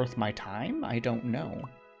it worth my time? I don't know.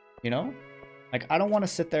 You know? Like, I don't want to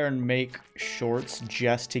sit there and make shorts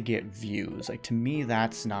just to get views. Like, to me,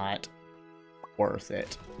 that's not worth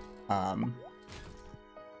it.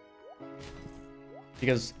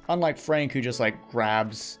 Because unlike Frank, who just like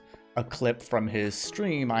grabs a clip from his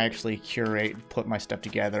stream, I actually curate, put my stuff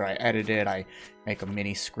together, I edit it, I make a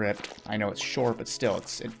mini script. I know it's short, but still,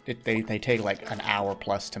 they take like an hour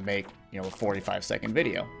plus to make, you know, a 45-second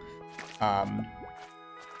video.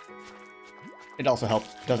 It also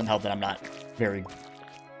doesn't help that I'm not very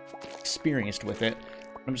experienced with it.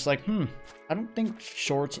 I'm just like, I don't think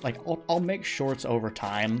shorts, like, I'll make shorts over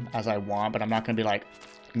time as I want, but I'm not gonna be like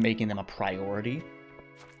making them a priority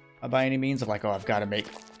by any means of like, oh, I've got to make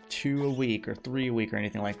 2 a week or 3 a week or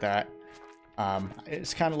anything like that.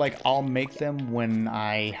 It's kind of like I'll make them when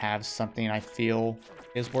I have something I feel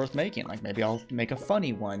is worth making. Like maybe I'll make a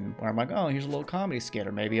funny one where I'm like, oh, here's a little comedy skit,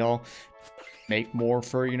 or maybe I'll make more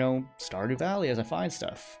for, you know, Stardew Valley as I find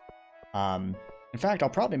stuff. In fact, I'll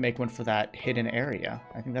probably make one for that hidden area.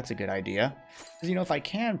 I think that's a good idea. Because, you know, if I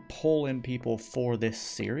can pull in people for this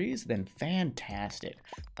series, then fantastic.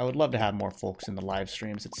 I would love to have more folks in the live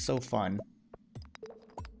streams. It's so fun.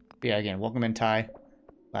 But yeah, again, welcome in, Ty.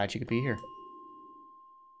 Glad you could be here.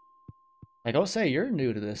 Like I'll say, you're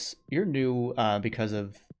new to this. You're new because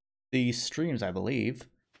of these streams, I believe.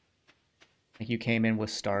 I think you came in with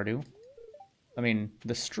Stardew. I mean,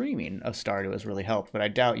 the streaming of Stardew has really helped, but I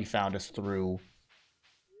doubt you found us through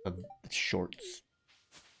the shorts.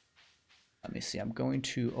 Let me see. I'm going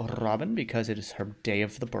to Robin because it is her day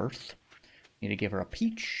of the birth. Need to give her a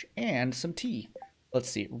peach and some tea. Let's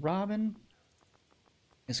see. Robin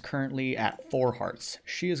is currently at 4 hearts.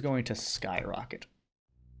 She is going to skyrocket.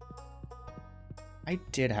 I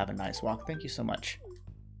did have a nice walk. Thank you so much.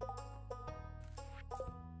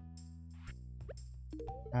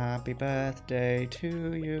 Happy birthday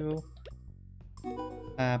to you.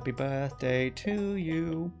 Happy birthday to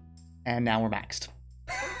you. And now we're maxed.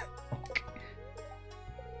 Okay.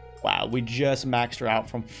 Wow, we just maxed her out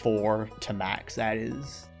from 4 to max. That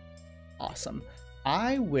is awesome.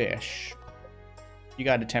 I wish you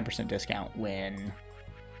got a 10% discount when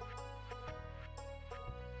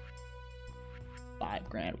 5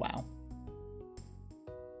 grand. Wow.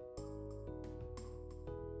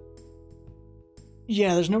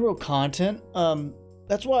 Yeah, there's no real content.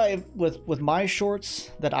 That's why with my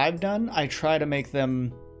shorts that I've done, I try to make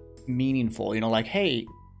them meaningful. You know, like, hey,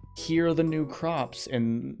 here are the new crops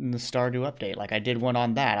in the Stardew update. Like, I did one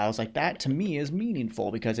on that. I was like, that to me is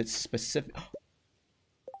meaningful because it's specific.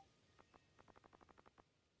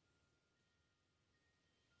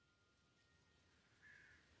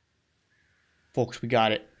 Folks, we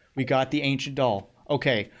got it. We got the ancient doll.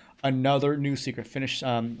 Okay, another new secret. Finished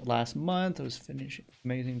last month. It was finished.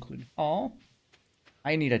 Amazing, including all.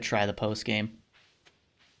 I need to try the post game.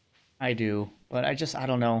 I do, but I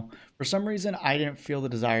don't know. For some reason, I didn't feel the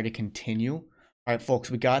desire to continue. All right, folks,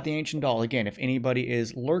 we got the ancient doll. Again, if anybody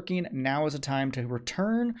is lurking, now is the time to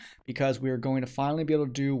return because we are going to finally be able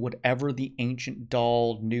to do whatever the ancient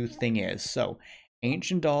doll new thing is. So,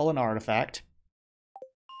 ancient doll and artifact.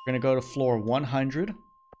 We're going to go to floor 100,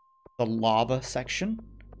 the lava section.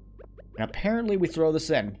 And apparently we throw this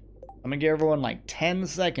in. I'm going to give everyone like 10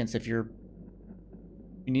 seconds if you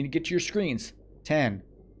need to get to your screens. 10,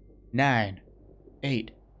 9,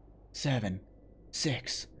 8, 7,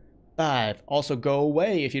 6, 5. Also go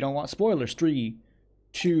away if you don't want spoilers. 3,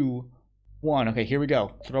 2, 1. Okay, here we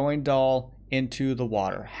go. Throwing doll into the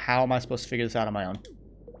water. How am I supposed to figure this out on my own?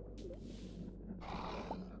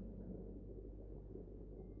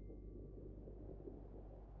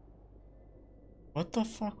 What the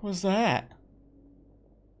fuck was that?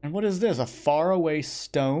 And what is this? A faraway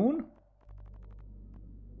stone?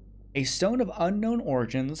 A stone of unknown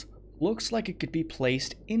origins looks like it could be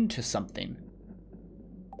placed into something.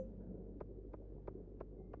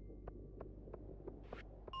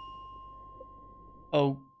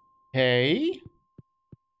 Okay.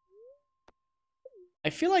 I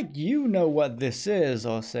feel like you know what this is,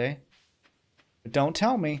 Ose. But don't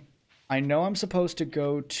tell me. I know I'm supposed to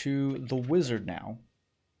go to the wizard now.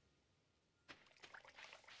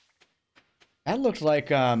 That looked like,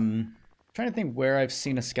 trying to think where I've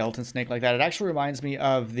seen a skeleton snake like that. It actually reminds me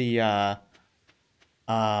of the,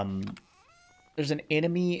 there's an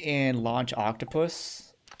enemy in Launch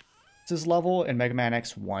Octopus. This level in Mega Man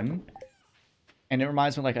X1. And it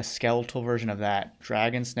reminds me of like a skeletal version of that.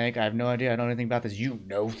 Dragon snake, I have no idea. I don't know anything about this. You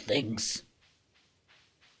know things.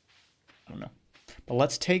 I don't know. But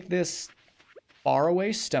let's take this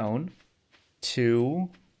faraway stone to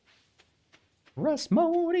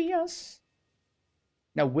Rasmodius.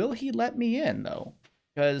 Now, will he let me in, though?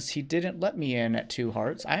 Because he didn't let me in at 2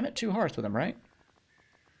 hearts. I'm at 2 hearts with him, right?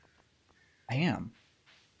 I am.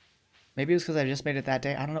 Maybe it's because I just made it that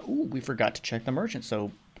day. I don't know. Ooh, we forgot to check the merchant,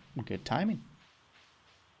 so good timing.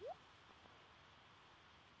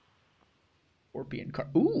 Scorpion car.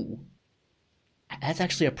 Ooh. That's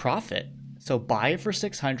actually a profit. So buy it for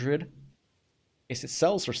 600. If it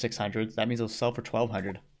sells for 600, that means it'll sell for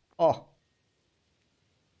 1200. Oh.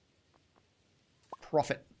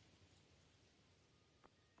 Profit.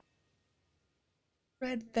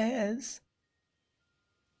 Red Fez.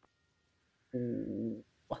 Ooh.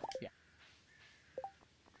 Yeah.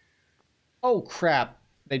 Oh, crap.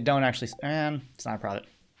 They don't actually... it's not a profit.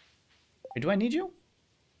 Wait, do I need you?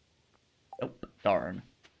 Nope. Darn.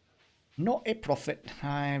 Not a profit.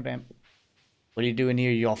 Hi, Ben. What are you doing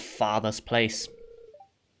near your father's place?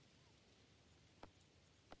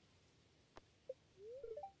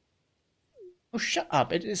 Oh, shut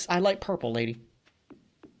up. It is... I like purple, lady.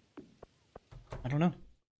 I don't know.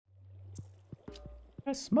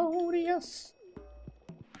 Asmodeus.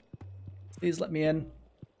 Please let me in.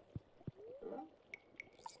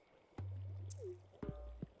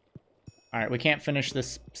 Alright, we can't finish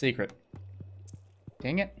this secret.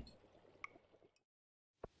 Dang it.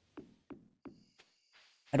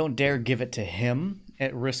 I don't dare give it to him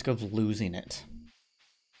at risk of losing it.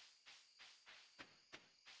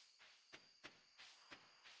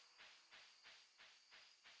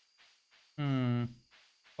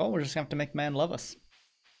 Well, we're just gonna have to make man love us.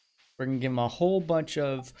 We're gonna give him a whole bunch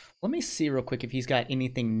of... Let me see real quick if he's got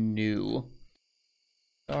anything new.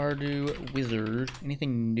 Stardew Wizard.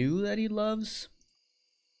 Anything new that he loves?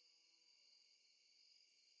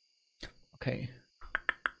 Okay.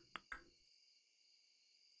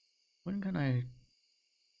 When can I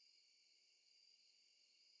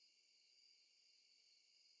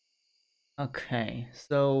Okay,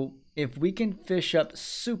 so if we can fish up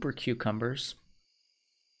super cucumbers.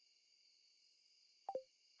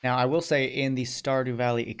 Now, I will say in the Stardew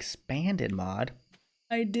Valley expanded mod,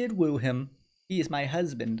 I did woo him. He is my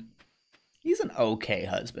husband. He's an okay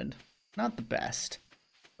husband. Not the best.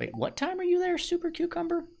 Wait, what time are you there, Super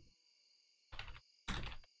Cucumber?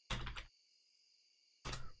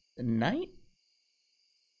 The night?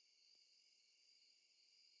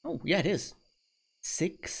 Oh, yeah, it is.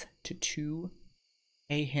 6 to 2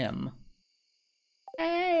 a.m.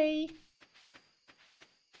 Hey!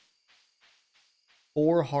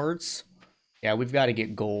 4 hearts. Yeah, we've got to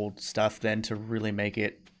get gold stuff then to really make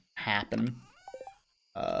it happen.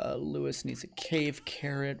 Lewis needs a cave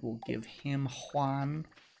carrot. We'll give him Juan.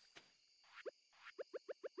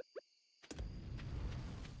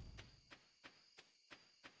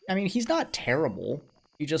 I mean, he's not terrible.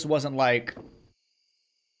 He just wasn't, like,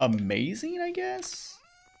 amazing, I guess?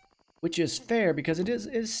 Which is fair, because it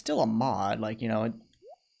is still a mod. Like, you know,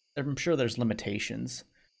 I'm sure there's limitations.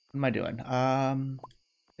 What am I doing?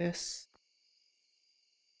 This.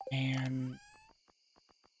 And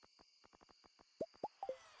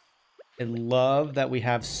I love that we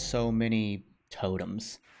have so many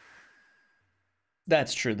totems.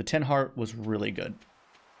 That's true. The 10 heart was really good.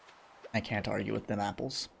 I can't argue with them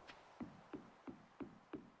apples.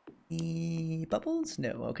 Bubbles? No,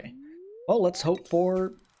 okay. Well, let's hope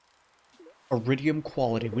for iridium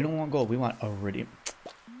quality. We don't want gold, we want iridium.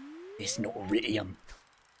 There's no iridium.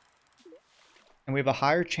 And we have a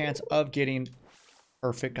higher chance of getting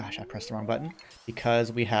perfect. Gosh, I pressed the wrong button.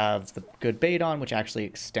 Because we have the good bait on, which actually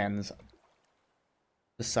extends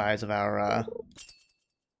the size of our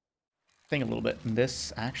thing a little bit. And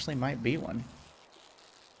this actually might be one.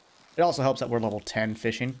 It also helps that we're level 10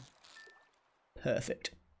 fishing.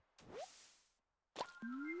 Perfect.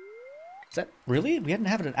 Is that really? We hadn't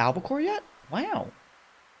had an albacore yet? Wow.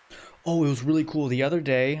 Oh, it was really cool. The other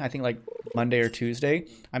day, I think like Monday or Tuesday,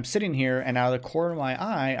 I'm sitting here and out of the corner of my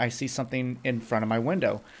eye, I see something in front of my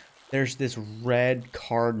window. There's this red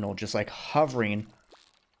cardinal just like hovering,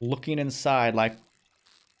 looking inside like,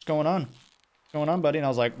 what's going on? What's going on, buddy? And I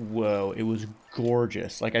was like, whoa, it was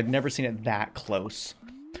gorgeous. Like I'd never seen it that close.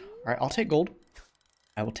 All right, I'll take gold.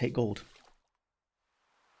 I will take gold.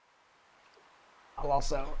 I'll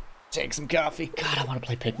also take some coffee. God, I want to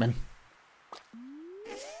play Pikmin.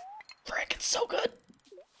 Frick, it's so good.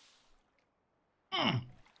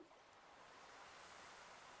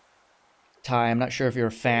 Ty, I'm not sure if you're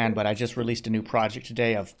a fan, but I just released a new project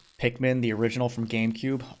today of Pikmin, the original from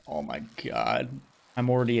GameCube. Oh my god. I'm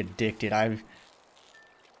already addicted. I've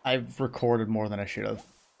recorded more than I should have.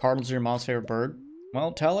 Cardinals are your mom's favorite bird?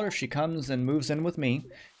 Well, tell her if she comes and moves in with me,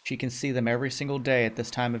 she can see them every single day at this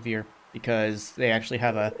time of year, because they actually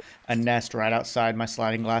have a nest right outside my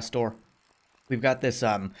sliding glass door. We've got this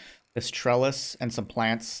this trellis and some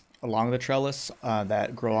plants along the trellis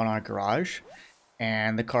that grow on our garage,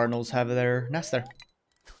 and the cardinals have their nest there.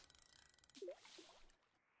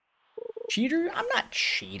 Cheater? I'm not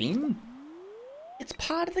cheating. It's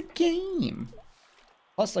part of the game.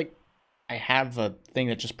 Plus, like, I have a thing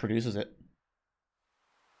that just produces it.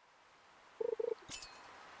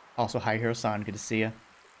 Also, hi Hiro-san, good to see you.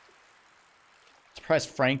 Surprised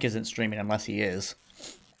Frank isn't streaming unless he is.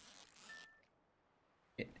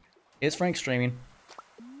 Is Frank streaming?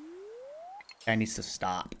 Guy needs to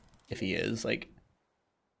stop if he is, like.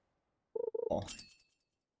 Oh.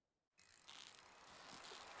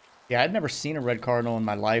 Yeah, I'd never seen a red cardinal in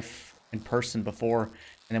my life in person before,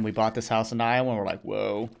 and then we bought this house in Iowa and we're like,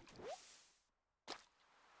 whoa.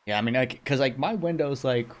 Yeah, I mean, like, because like my window's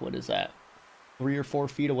like, what is that? 3 or 4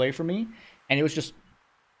 feet away from me, and it was just,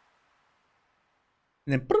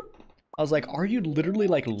 and then boop, I was like, are you literally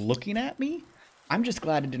like looking at me? I'm just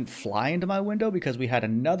glad it didn't fly into my window, because we had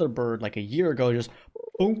another bird like a year ago just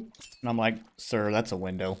boom, and I'm like, sir, that's a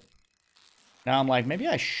window. Now I'm like, maybe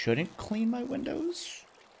I shouldn't clean my windows,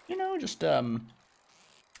 you know, just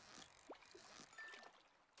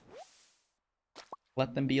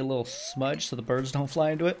let them be a little smudged so the birds don't fly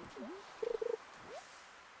into it.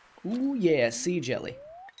 Ooh, yeah, sea jelly.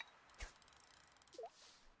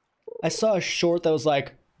 I saw a short that was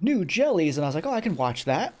like, new jellies, and I was like, oh, I can watch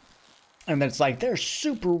that. And then it's like, they're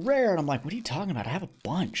super rare, and I'm like, what are you talking about? I have a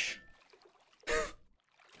bunch.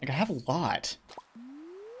 Like, I have a lot.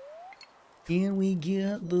 Can we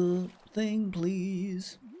get the thing,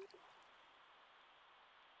 please?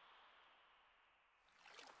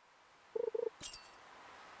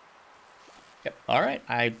 Yep, alright,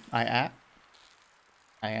 I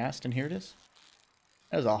asked, and here it is.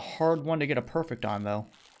 That was a hard one to get a perfect on, though.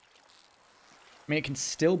 I mean, it can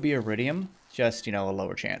still be iridium, just, you know, a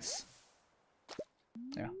lower chance.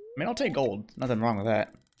 mean, I'll take gold. Nothing wrong with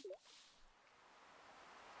that.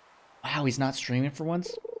 Wow, he's not streaming for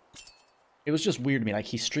once? It was just weird to me. Like,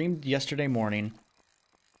 he streamed yesterday morning.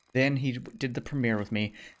 Then he did the premiere with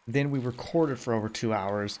me. Then we recorded for over 2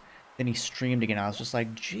 hours. Then he streamed again. I was just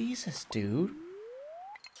like, Jesus, dude.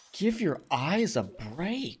 Give your eyes a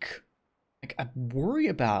break. Like, I worry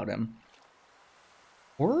about him.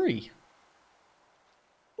 Worry.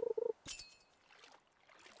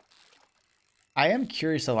 I am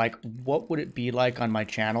curious though, like, what would it be like on my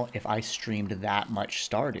channel if I streamed that much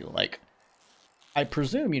Stardew? Like, I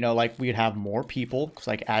presume, you know, like, we'd have more people, because,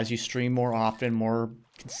 like, as you stream more often, more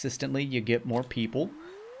consistently, you get more people.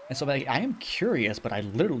 And so, like, I am curious, but I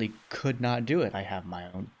literally could not do it. I have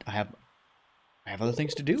my own, I have other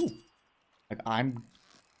things to do. Like,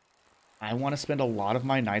 I want to spend a lot of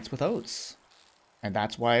my nights with Oats. And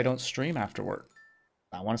that's why I don't stream after work.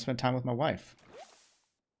 I want to spend time with my wife.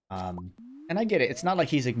 And I get it. It's not like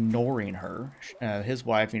he's ignoring her. His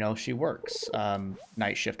wife, you know, she works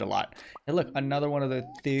night shift a lot. And look, another one of the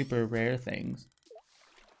super rare things.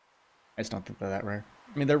 I just don't think they're that rare.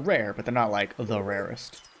 I mean, they're rare, but they're not like the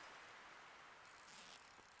rarest.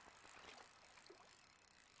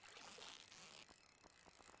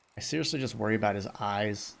 I seriously just worry about his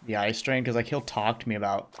eyes, the eye strain, because like he'll talk to me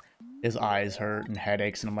about his eyes hurt and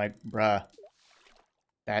headaches, and I'm like, bruh,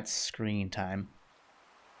 that's screen time.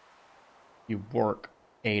 You work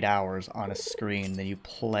 8 hours on a screen, then you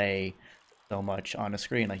play so much on a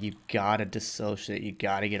screen. Like, you gotta dissociate, you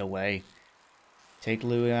gotta get away. Take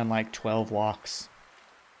Louis on like 12 walks.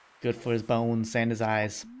 Good for his bones and his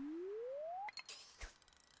eyes.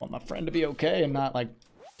 Want my friend to be okay and not like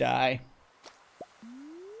die.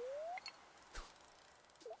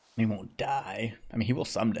 He won't die. I mean, he will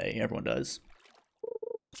someday. Everyone does.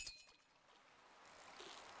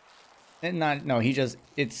 And not, no, he just,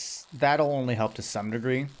 that'll only help to some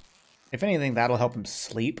degree. If anything, that'll help him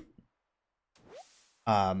sleep.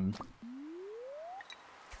 I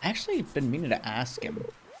actually been meaning to ask him.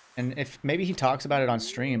 And if, maybe he talks about it on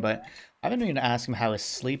stream, but I've been meaning to ask him how his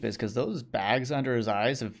sleep is, because those bags under his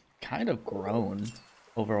eyes have kind of grown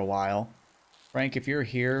over a while. Frank, if you're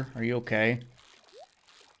here, are you okay?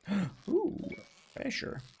 Ooh,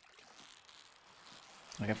 pressure.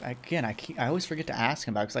 Like, if, again, I always forget to ask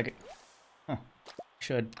him about it, because like,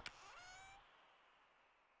 should.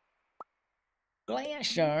 Glass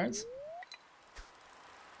shards.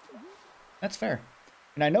 That's fair.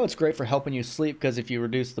 And I know it's great for helping you sleep, because if you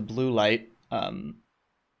reduce the blue light,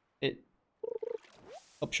 it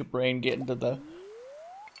helps your brain get into the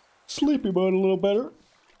sleepy mode a little better.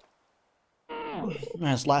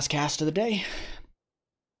 That's last cast of the day.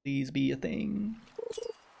 Please be a thing.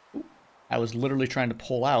 Ooh, I was literally trying to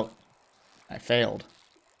pull out. I failed.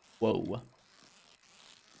 Whoa.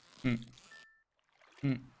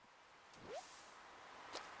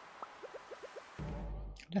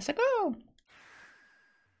 Let's go.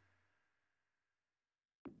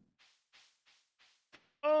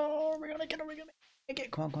 Oh, we're gonna make it. We're gonna make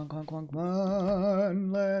it. Come on, come on, come on, come on, come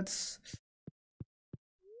on. Let's.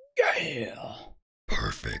 Yeah.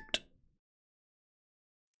 Perfect.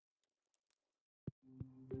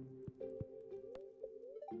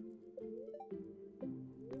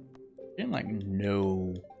 Didn't like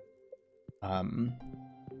no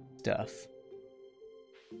stuff.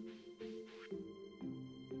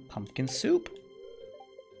 Pumpkin soup.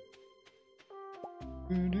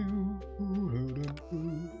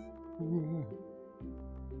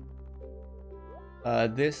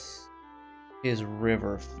 This is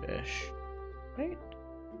river fish, right?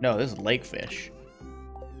 No, this is lake fish.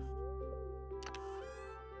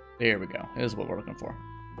 There we go. This is what we're looking for.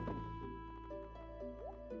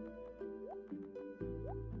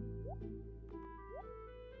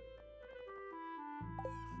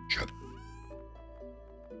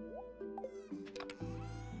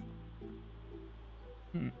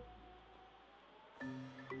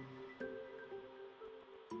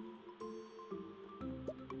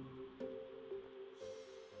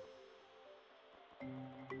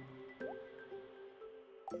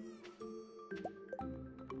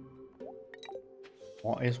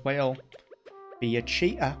 Might as well be a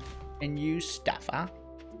cheater and use stuffer.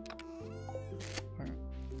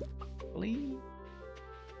 Please.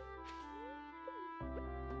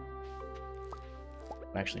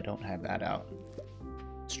 I actually don't have that out.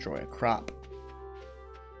 Destroy a crop.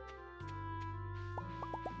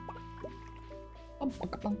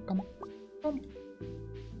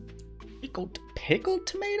 Pickled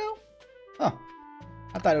tomato? Oh,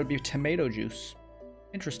 I thought it would be tomato juice.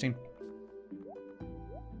 Interesting.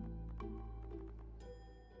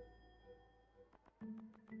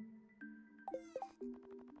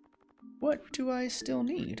 What do I still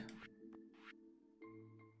need?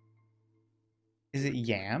 Is it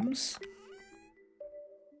yams?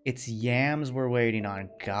 It's yams we're waiting on.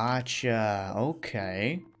 Gotcha.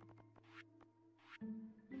 Okay.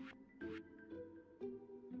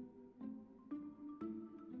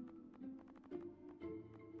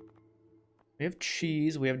 We have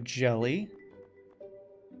cheese. We have jelly.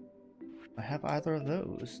 I have either of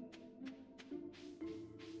those.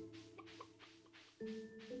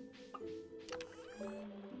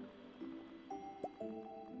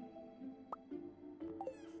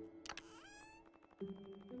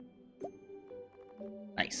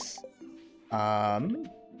 Nice. I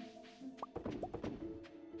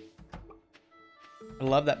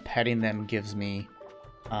love that petting them gives me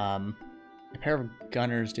a pair of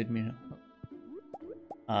gunners did me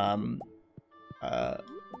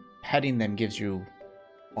petting them gives you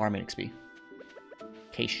farming XP. In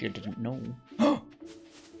case you didn't know.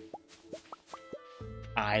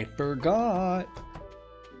 I forgot.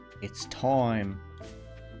 It's time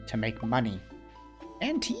to make money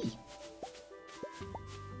and tea.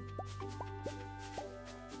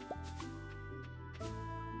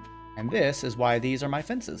 And this is why these are my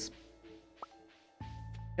fences.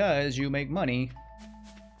 Because you make money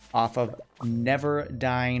off of never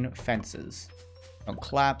dying fences. They don't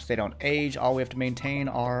collapse, they don't age, all we have to maintain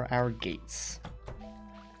are our gates.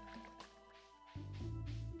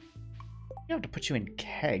 You have to put you in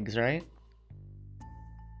kegs, right?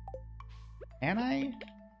 Can I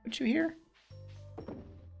put you here?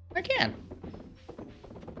 I can.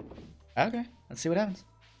 Okay, let's see what happens.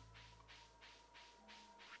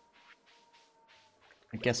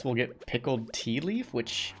 I guess we'll get pickled tea leaf,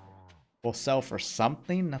 which will sell for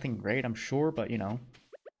something. Nothing great, I'm sure, but you know.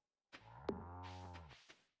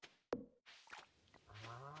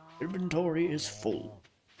 Inventory is full.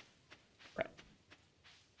 Right.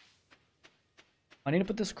 I need to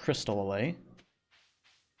put this crystal away.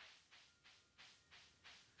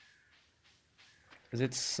 Because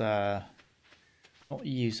it's not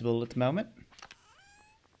usable at the moment.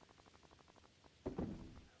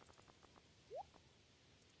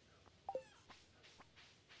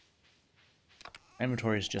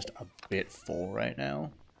 Inventory is just a bit full right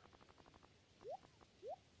now.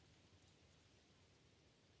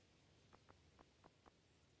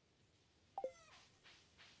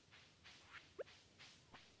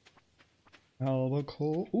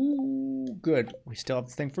 Coal. Ooh, good. We still have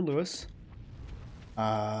the thing for Lewis.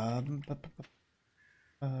 Yeah,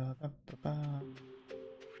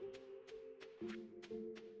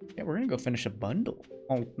 we're gonna go finish a bundle.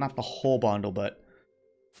 Oh, not the whole bundle, but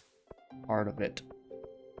part of it.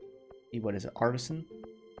 What is it? Artisan?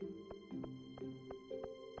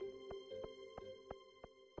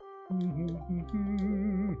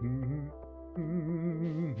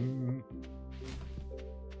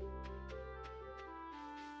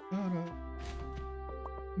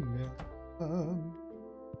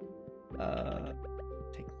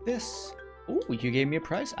 Take this. Oh, you gave me a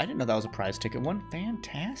prize. I didn't know that was a prize ticket one.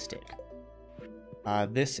 Fantastic.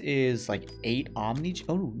 This is like 8 Omni.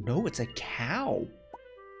 Oh no, it's a cow.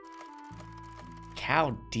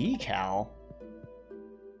 Cow decal.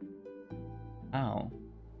 Oh.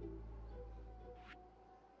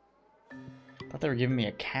 Thought they were giving me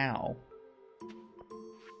a cow.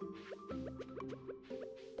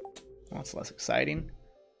 Well, that's less exciting.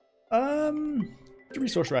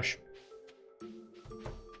 Resource rush.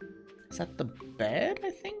 Is that the bed, I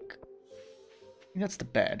think? I think that's the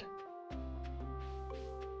bed.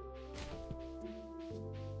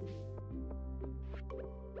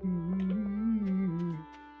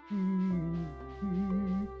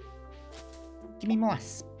 Give me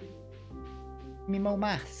moss. Give me more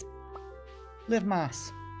moss. Live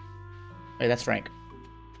moss. Wait, that's Frank.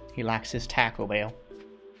 He lacks his Taco Bell.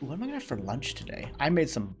 Ooh, what am I gonna have for lunch today? I made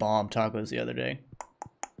some bomb tacos the other day.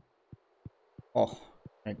 Oh,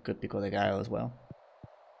 a good pico de gallo as well.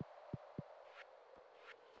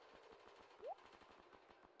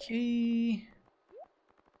 Okay.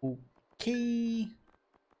 Okay.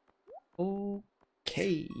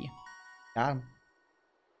 Okay. Got him.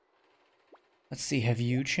 Let's see, have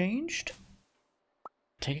you changed?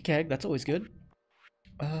 Take a keg, that's always good.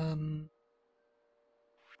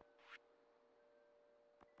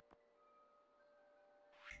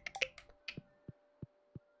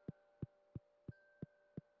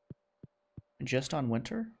 Just on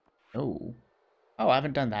winter? Oh. Oh, I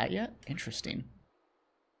haven't done that yet? Interesting.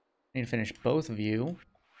 Need to finish both of you.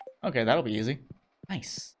 Okay, that'll be easy.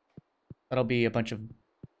 Nice. That'll be a bunch of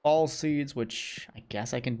fall seeds, which I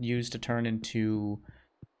guess I can use to turn into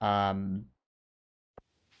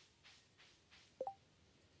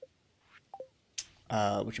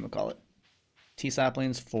whatchamacallit, tea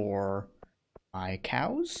saplings for my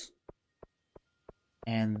cows.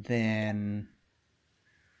 And then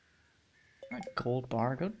a gold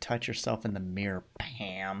bar. Go touch yourself in the mirror,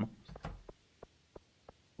 Pam.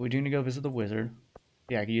 We do need to go visit the wizard.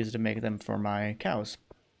 Yeah, I could use it to make them for my cows.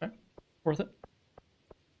 Okay, worth it.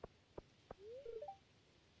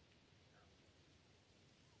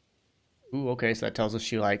 Ooh, okay, so that tells us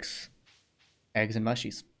she likes eggs and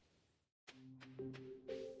mushies.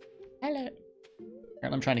 Hello.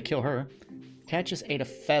 Apparently I'm trying to kill her. Cat just ate a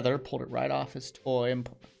feather, pulled it right off his toy, and...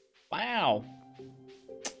 Wow!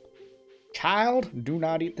 Child, do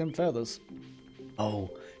not eat them feathers. Oh,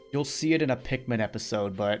 you'll see it in a Pikmin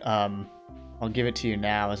episode, but I'll give it to you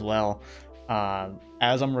now as well.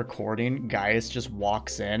 As I'm recording, Gaius just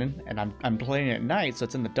walks in, and I'm playing at night, so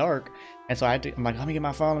it's in the dark, and so I'm like, let me get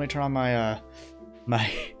my phone, let me turn on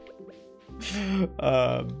my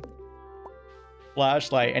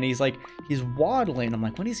flashlight, and he's waddling. I'm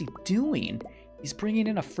like, what is he doing? He's bringing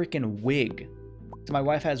in a freaking wig. So my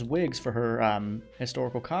wife has wigs for her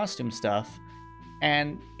historical costume stuff,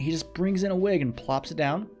 and he just brings in a wig and plops it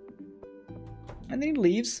down, and then he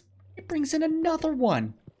leaves. He brings in another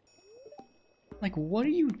one. Like, what are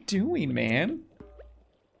you doing, man?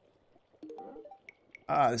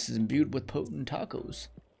 Ah, this is imbued with potent tacos.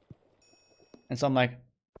 And so I'm like,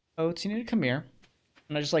 Oats, you need to come here.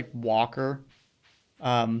 And I just like walk her.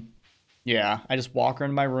 Yeah, I just walk her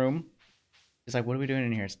in my room. He's like, what are we doing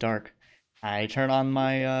in here? It's dark. I turn on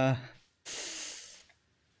my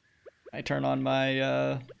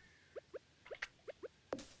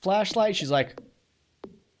flashlight. She's like,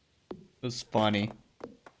 it was funny.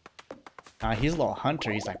 He's a little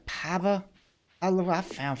hunter. He's like, Pava, look what I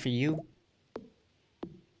found for you.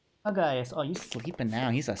 Oh, guys. Oh, you sleeping now.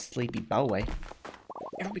 He's a sleepy boy.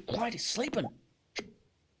 Everybody quiet. He's sleeping.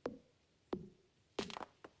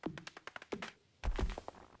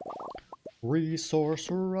 Resource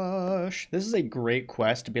rush. This is a great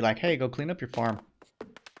quest to be like, hey, go clean up your farm.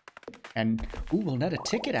 And, ooh, we'll net a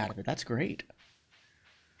ticket out of it. That's great.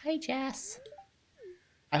 Hey, Jess.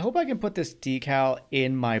 I hope I can put this decal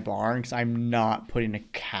in my barn, because I'm not putting a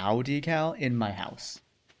cow decal in my house.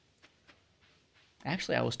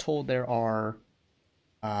 Actually, I was told there are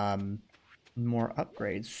more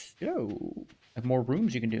upgrades. Oh, like more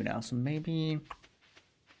rooms you can do now. So maybe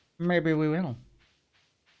we will.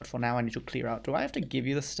 But for now, I need to clear out. Do I have to give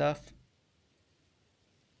you the stuff?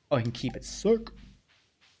 Oh, I can keep it. Sick.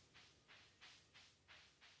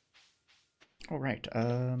 All right.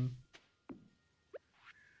 I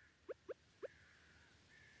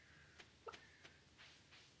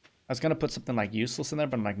was gonna put something like useless in there,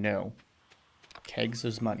 but I'm like, no. Kegs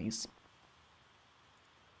is monies.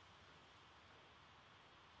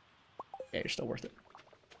 Yeah, you're still worth it.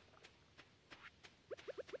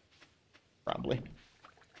 Probably.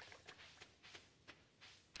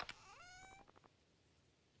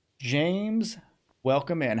 James,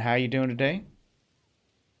 welcome in. How you doing today?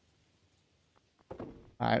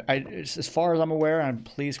 As far as I'm aware, and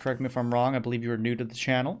please correct me if I'm wrong, I believe you are new to the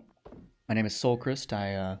channel. My name is Soulkrist.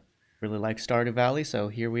 I really like Stardew Valley, so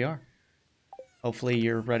here we are. Hopefully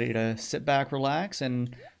you're ready to sit back, relax,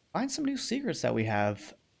 and find some new secrets that we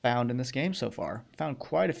have found in this game so far. Found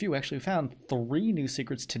quite a few. Actually, we found 3 new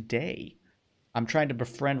secrets today. I'm trying to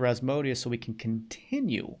befriend Rasmodius so we can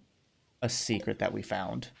continue a secret that we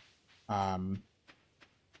found.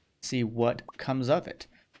 See what comes of it.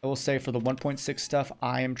 I will say for the 1.6 stuff,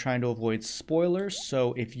 I am trying to avoid spoilers,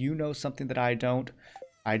 so if you know something that I don't,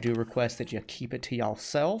 I do request that you keep it to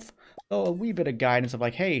yourself. Though a wee bit of guidance of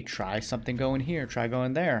like, hey, try something going here, try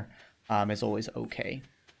going there, is always okay.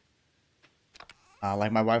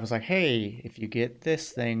 Like my wife was like, hey, if you get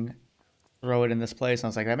this thing, throw it in this place. And I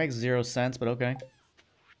was like, that makes 0 sense, but okay.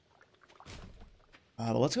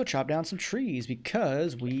 But let's go chop down some trees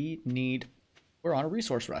because we're on a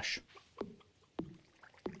resource rush.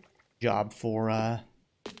 Job for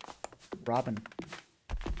Robin.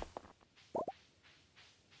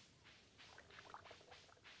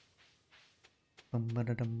 And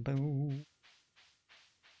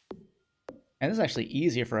this is actually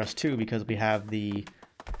easier for us too because we have the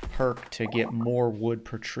perk to get more wood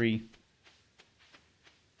per tree.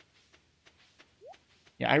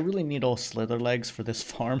 Yeah, I really need all slither legs for this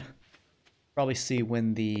farm. Probably see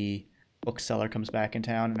when the bookseller comes back in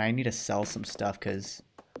town, and I need to sell some stuff because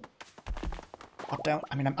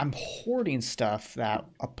I'm hoarding stuff that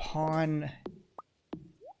upon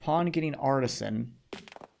getting artisan.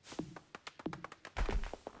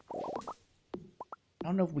 I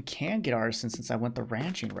don't know if we can get artisan since I went the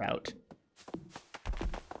ranching route.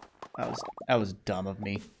 That was dumb of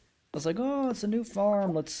me. was like, oh, it's a new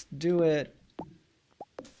farm. Let's do it.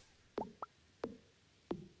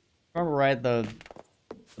 Remember, right? The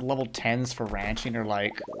level 10s for ranching are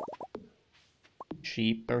like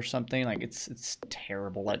cheap or something. Like it's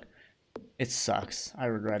terrible. Like it sucks. I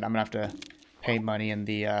regret it. I'm gonna have to pay money in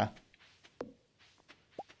the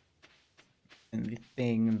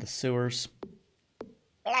thing in the sewers.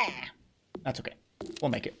 Blah. That's okay. We'll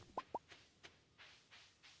make it.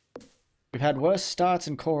 We've had worse starts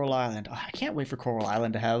in Coral Island. Oh, I can't wait for Coral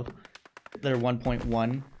Island to have their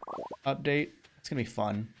 1.1 update. It's gonna be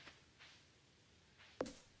fun.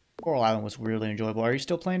 Coral Island was really enjoyable. Are you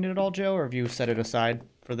still playing it at all, Joe, or have you set it aside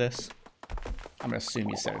for this? I'm gonna assume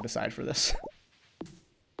you set it aside for this.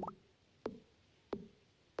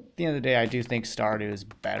 At the end of the day, I do think Stardew is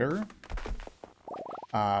better.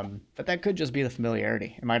 But that could just be the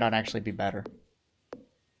familiarity. It might not actually be better.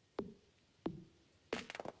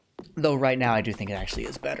 Though right now I do think it actually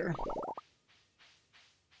is better.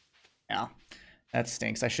 Yeah, that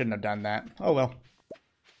stinks. I shouldn't have done that. Oh well.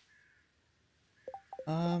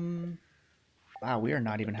 Wow, we are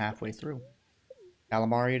not even halfway through.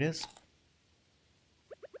 Calamari it is.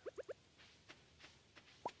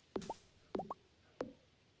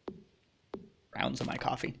 Rounds of my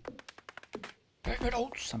coffee. David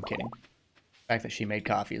Oats. I'm kidding. The fact that she made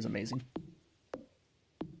coffee is amazing.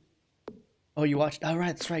 Oh, you watched? Oh, right,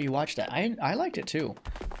 that's right. You watched that. I liked it too.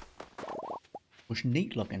 It was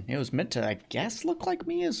neat looking. It was meant to, I guess, look like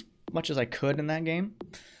me as much as I could in that game.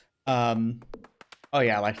 Oh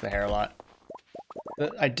yeah, I liked the hair a lot.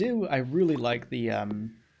 I really like the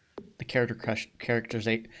character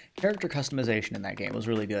customization in that game. It was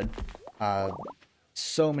really good.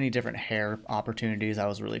 So many different hair opportunities. That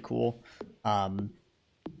was really cool.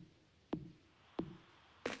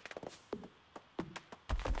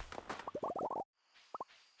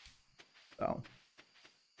 So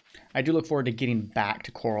I do look forward to getting back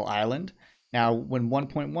to Coral Island. Now, when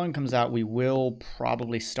 1.1 comes out, we will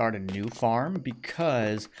probably start a new farm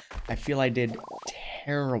because I feel I did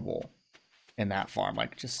terrible in that farm.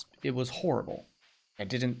 Like, just, it was horrible. I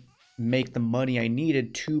didn't make the money I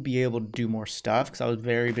needed to be able to do more stuff because I was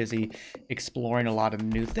very busy exploring a lot of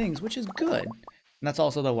new things, which is good. And that's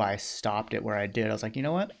also the why I stopped it where I did. I was like, you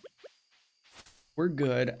know what? We're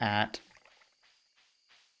good at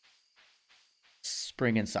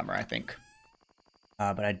spring and summer, I think.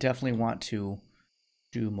 But I definitely want to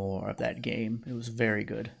do more of that game. It was very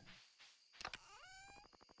good.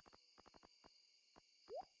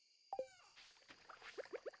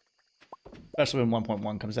 Especially when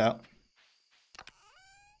 1.1 comes out.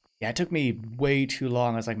 Yeah, it took me way too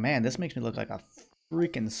long. I was like, man, this makes me look like a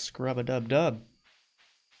freaking scrub-a-dub-dub.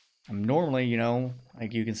 I'm normally, you know,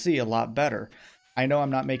 like you can see, a lot better. I know I'm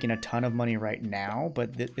not making a ton of money right now, but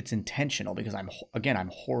it's intentional because I'm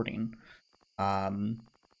hoarding.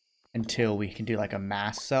 Until we can do like a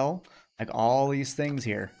mass sell. Like all these things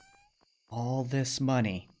here, all this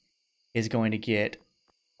money is going to get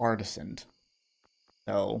artisaned.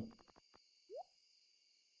 So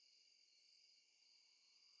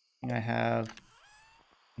I have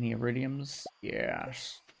any iridiums?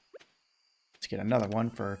 Yes. Let's get another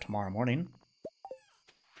one for tomorrow morning.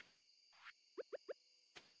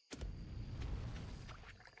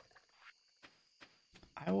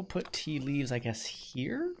 I will put tea leaves, I guess,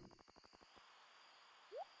 here.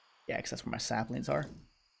 Yeah, because that's where my saplings are.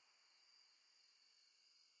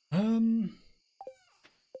 All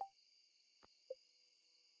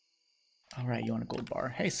right, you want a gold bar?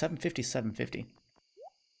 Hey, 750, 750.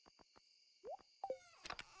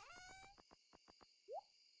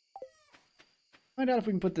 Find out if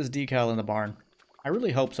we can put this decal in the barn. I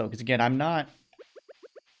really hope so, because again, I'm not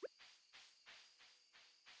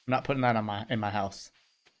putting that on in my house.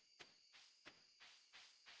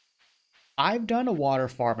 I've done a water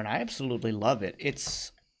farm and I absolutely love it.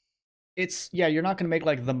 It's yeah, you're not going to make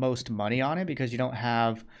like the most money on it because you don't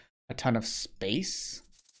have a ton of space.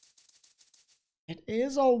 It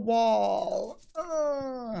is a wall.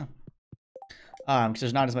 Because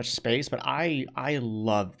there's not as much space, but I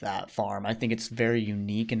love that farm. I think it's very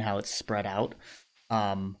unique in how it's spread out.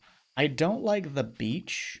 I don't like the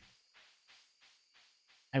beach.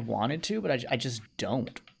 I wanted to, but I just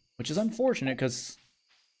don't, which is unfortunate because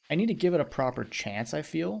I need to give it a proper chance, I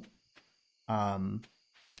feel.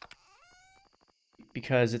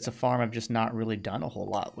 Because it's a farm I've just not really done a whole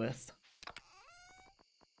lot with.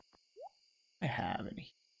 I have in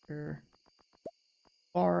here.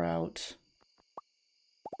 Far out.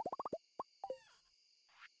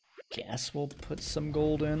 Guess we'll put some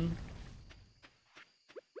gold in.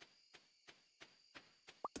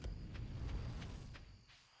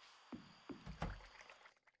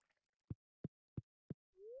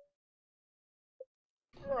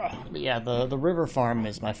 yeah, the river farm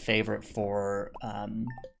is my favorite for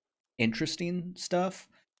interesting stuff.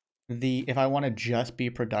 If I want to just be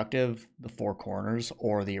productive, the Four Corners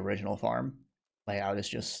or the original farm layout is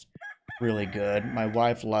just really good. My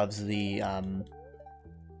wife loves the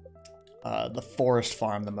forest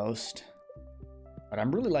farm the most, but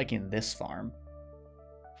I'm really liking this farm.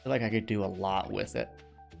 I feel like I could do a lot with it.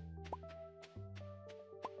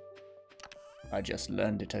 I just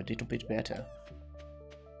learned it a little bit better.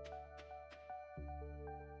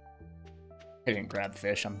 I didn't grab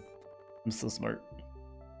fish. I'm so smart.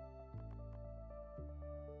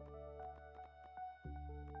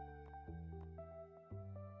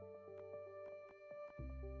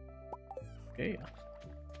 Okay.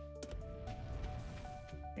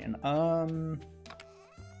 And I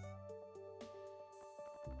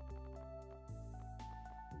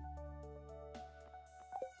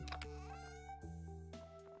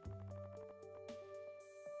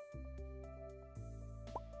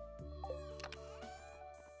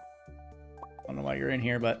don't know why you're in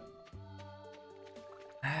here, but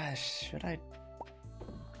should I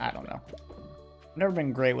don't know. I've never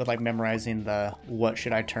been great with like memorizing the what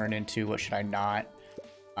should I turn into, what should I not.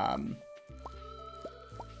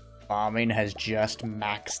 Bombing has just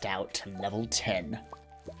maxed out to level 10.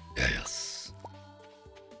 Yes.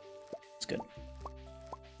 It's good.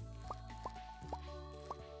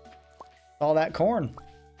 All that corn.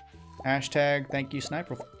 Hashtag thank you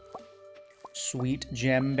sniper. Sweet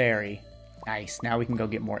gem berry. Nice. Now we can go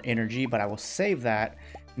get more energy, but I will save that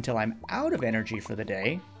until I'm out of energy for the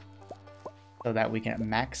day, so that we can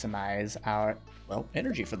maximize our, well,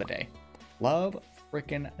 energy for the day. Love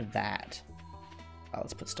frickin' that.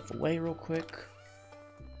 Let's put stuff away real quick.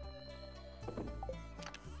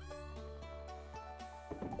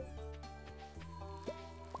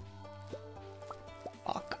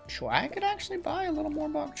 Bok choy. I could actually buy a little more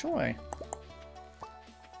bok choy.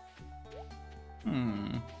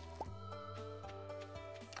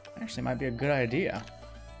 Actually might be a good idea.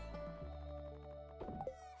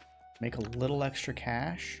 Make a little extra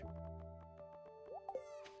cash.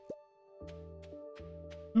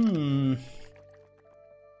 Oh,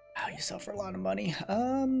 you sell for a lot of money.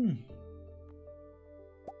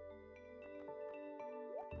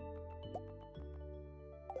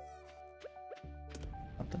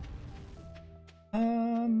 Something.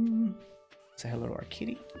 Say hello to our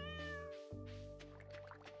kitty.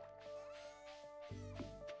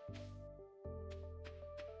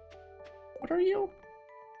 What are you?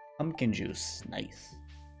 Pumpkin juice. Nice.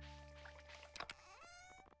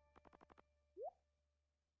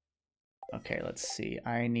 Okay, let's see.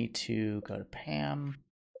 I need to go to Pam.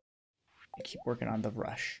 I keep working on the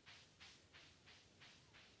rush.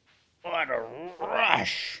 What a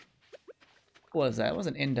rush! What was that? It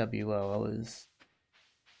wasn't NWO. It was...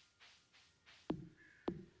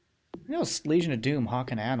 It was Legion of Doom,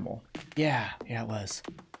 Hawk and Animal. Yeah, it was.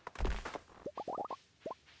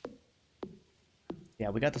 Yeah,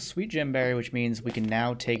 we got the sweet gem berry, which means we can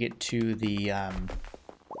now take it to the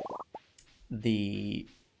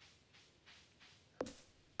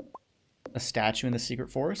a statue in the secret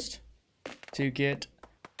forest to get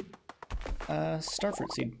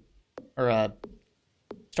starfruit seed or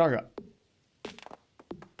stargrub.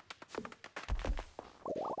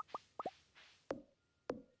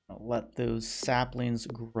 I'll let those saplings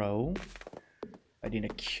grow. I need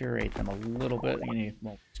to curate them a little bit.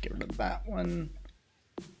 Well, let's get rid of that one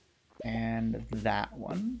and that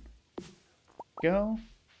one. Go.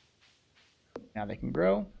 Now they can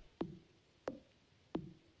grow.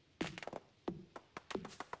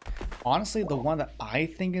 Honestly, the one that I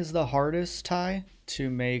think is the hardest, Ty, to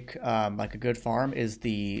make like a good farm is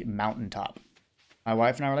the mountaintop. My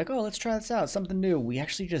wife and I were like, oh, let's try this out. Something new. We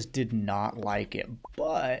actually just did not like it,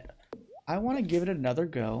 but I want to give it another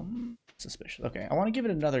go. Suspicious. Okay, I want to give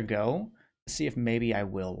it another go to see if maybe I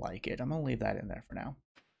will like it. I'm going to leave that in there for now.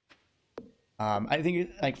 I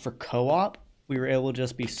think like for co-op, we were able to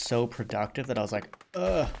just be so productive that I was like,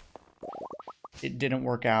 ugh. It didn't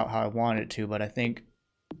work out how I wanted it to, but I think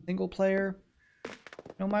single player,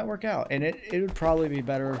 might work out, and it would probably be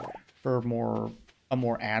better for a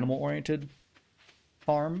more animal oriented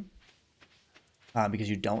farm, because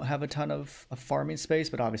you don't have a ton of farming space,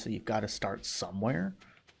 but obviously you've got to start somewhere.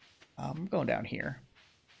 I'm going down here.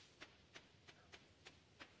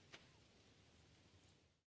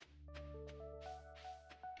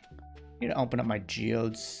 I need to open up my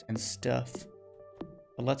geodes and stuff.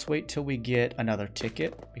 But let's wait till we get another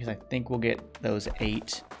ticket, because I think we'll get those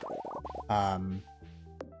 8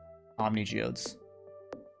 Omni geodes.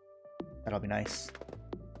 That'll be nice.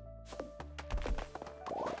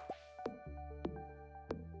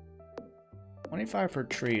 25 for a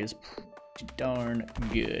tree is pretty darn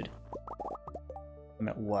good. I'm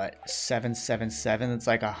at what? 777? It's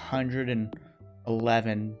like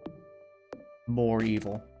 111 more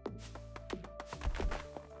evil.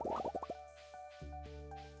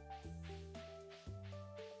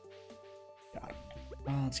 Got it.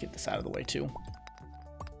 Let's get this out of the way too.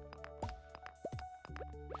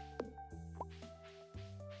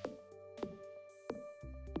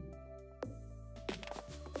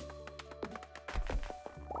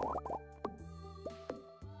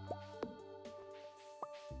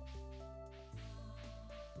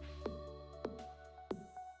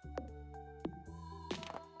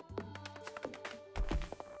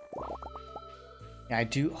 Yeah, I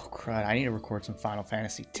do. Oh, crud. I need to record some Final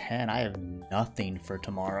Fantasy X. I have nothing for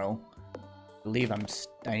tomorrow. I believe I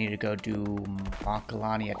need to go do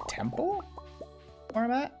Makalania Temple? Where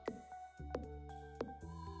I'm at?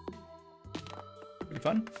 Pretty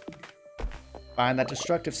fun. Find that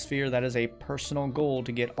destructive sphere. That is a personal goal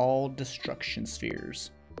to get all destruction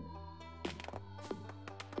spheres.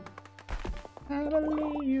 I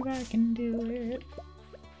believe I can do it.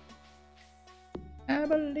 I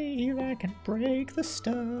believe I can break the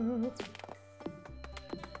stuff.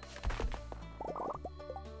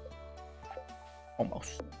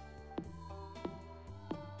 Almost.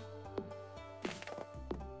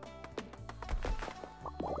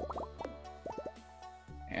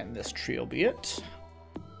 And this tree will be it.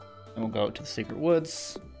 And we'll go to the secret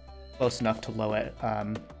woods. Close enough to low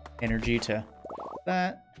energy to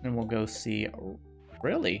that. And we'll go see.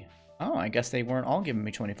 Really? Oh, I guess they weren't all giving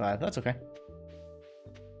me 25. That's okay.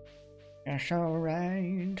 That's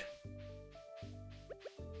alright.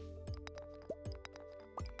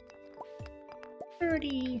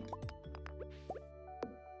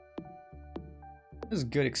 This is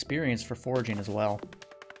good experience for foraging as well.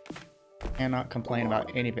 Cannot complain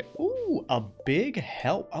about any of it. Ooh, a big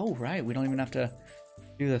help. Oh, right. We don't even have to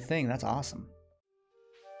do the thing. That's awesome.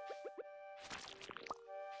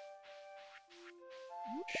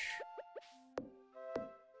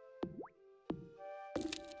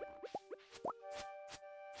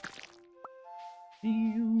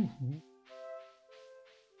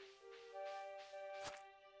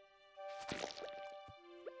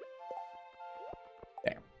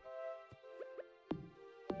 There.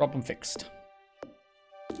 Problem fixed.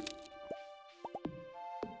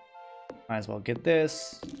 Might as well get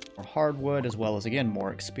this. More hardwood, as well as, again,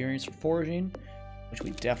 more experience for foraging, which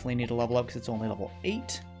we definitely need to level up because it's only level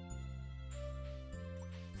 8.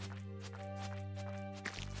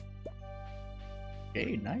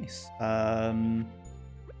 Okay, nice.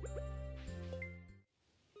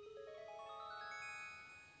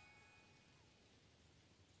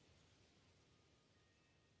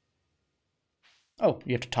 Oh,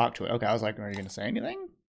 you have to talk to it. Okay, I was like, are you going to say anything?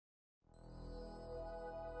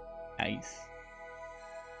 Nice.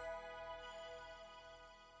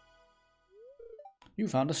 You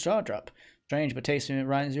found a straw drop. Strange, but tasting it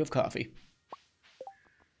reminds you of coffee.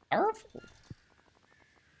 Arf.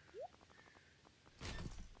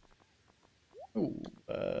 Ooh,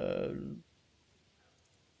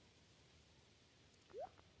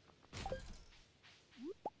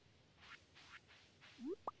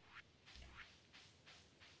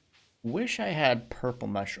 wish I had purple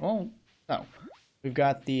mushroom. Oh, no. We've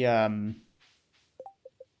got the, yeah,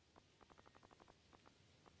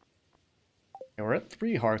 we're at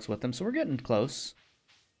 3 hearts with them, so we're getting close.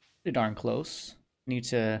 Pretty darn close. Need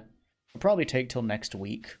to, it'll probably take till next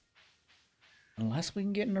week. Unless we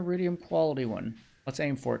can get an iridium quality one. Let's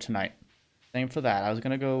aim for it tonight. Aim for that. I was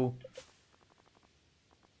gonna go...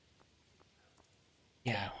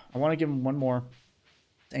 Yeah, I want to give him one more.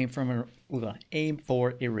 Aim for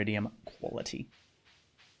iridium quality.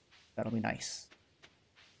 That'll be nice.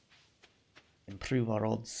 Improve our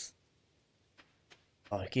odds.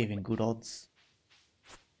 Or giving good odds.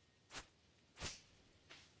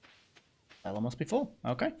 That must be full.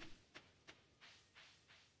 Okay.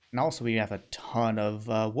 And also we have a ton of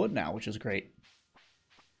wood now, which is great.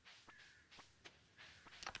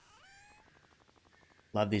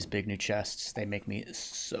 Love these big new chests. They make me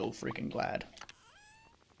so freaking glad.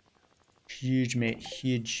 Huge, mate.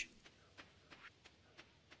 Huge.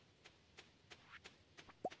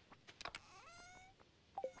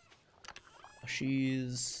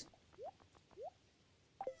 She's...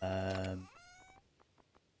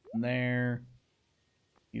 there.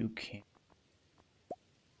 You can...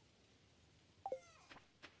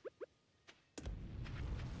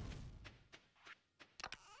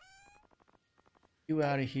 You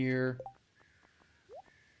out of here.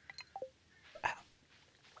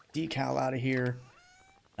 Decal out of here.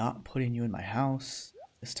 Not putting you in my house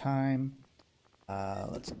this time.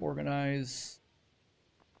 Let's organize.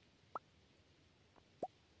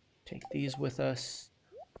 Take these with us.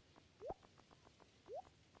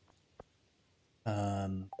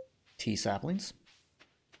 Tea saplings.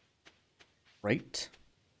 Great.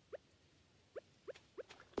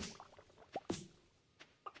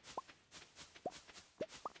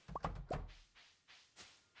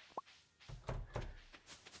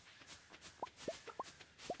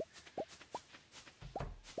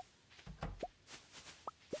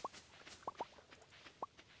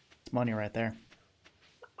 It's money right there.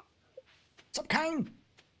 What's up, Kane?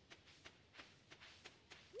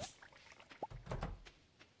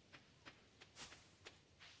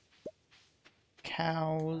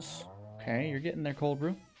 Cows. Okay, you're getting there, cold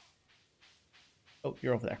brew. Oh,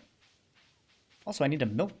 you're over there. Also, I need to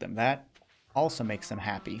milk them. That also makes them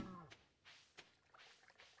happy.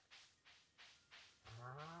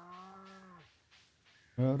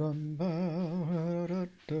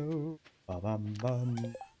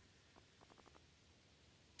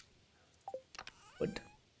 Wood.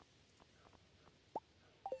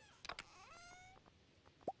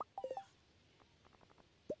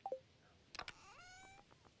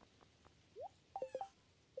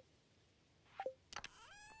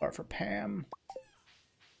 Bar for Pam.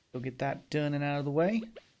 Go get that done and out of the way.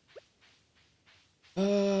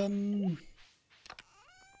 Yeah,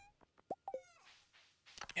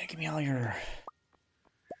 give me all your...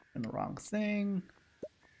 In the wrong thing.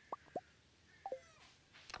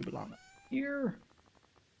 You belong here.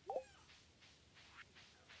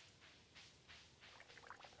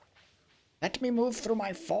 Let me move through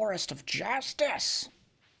my forest of justice.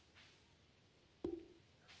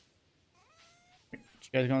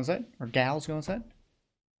 You guys go inside? Or gals go inside?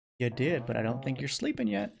 You did, but I don't think you're sleeping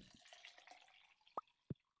yet.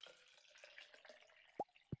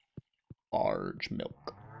 Large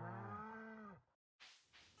milk.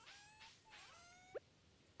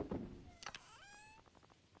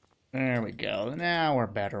 There we go. Now we're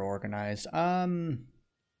better organized.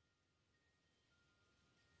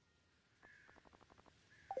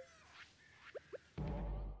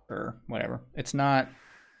 Or whatever. It's not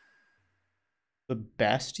the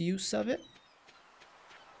best use of it,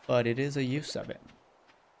 but it is a use of it.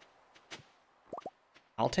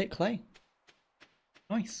 I'll take clay.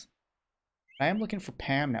 Nice. I am looking for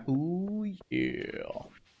Pam now. Ooh, yeah.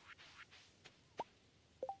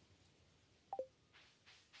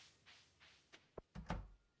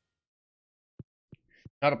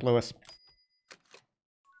 Shut up, Lewis.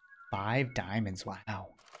 5 diamonds. Wow.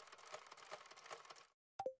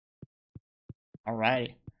 All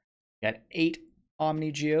right. Got 8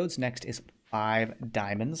 Omni Geodes. Next is 5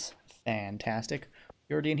 diamonds. Fantastic.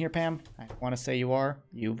 You already in here, Pam? I want to say you are.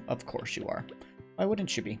 You, of course you are. Why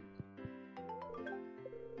wouldn't you be?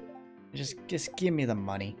 Just give me the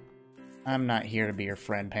money. I'm not here to be your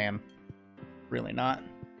friend, Pam. Really not.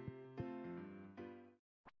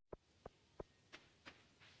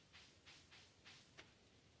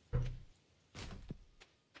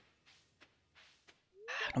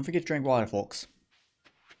 Don't forget to drink water, folks.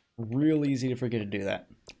 Real easy to forget to do that.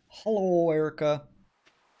 Hello, Erica.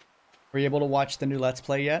 Were you able to watch the new Let's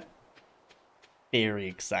Play yet? Very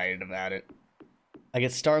excited about it. Like,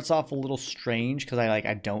 it starts off a little strange because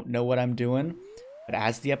I don't know what I'm doing. But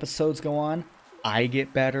as the episodes go on, I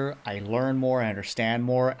get better, I learn more, I understand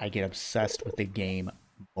more, I get obsessed with the game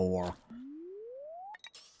more.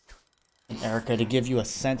 And Erica, to give you a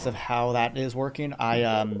sense of how that is working,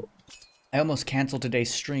 I almost canceled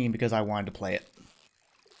today's stream because I wanted to play it.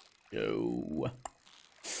 So,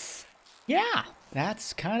 yeah,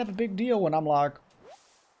 that's kind of a big deal when I'm like,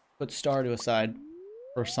 put Stardew aside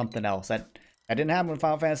for something else. That didn't happen with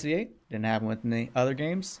Final Fantasy VIII, didn't happen with the other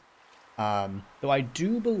games. Though I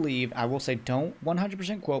do believe, I will say, don't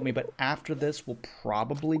 100% quote me, but after this will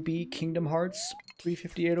probably be Kingdom Hearts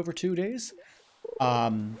 358 over 2 days.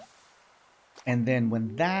 And then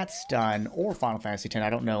when that's done, or Final Fantasy X, I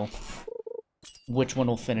don't know which one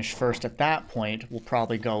will finish first at that point, we'll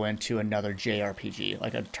probably go into another JRPG,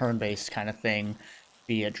 like a turn-based kind of thing,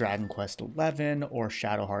 be it Dragon Quest XI or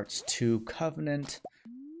Shadow Hearts 2 Covenant.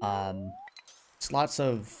 It's lots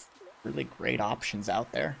of really great options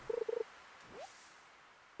out there.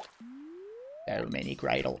 So many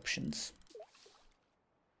great options.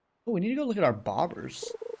 Oh, we need to go look at our bobbers.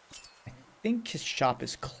 I think his shop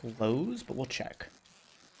is closed, but we'll check.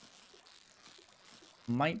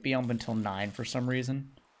 Might be up until 9 for some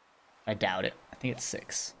reason. I doubt it. I think it's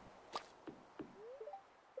 6.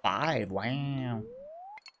 5, wow. I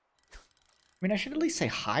mean, I should at least say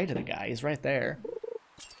hi to the guy. He's right there.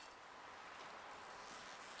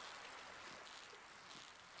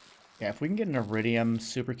 Yeah, if we can get an iridium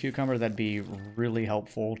super cucumber, that'd be really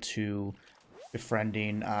helpful to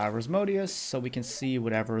befriending Rosmodius, so we can see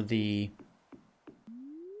whatever the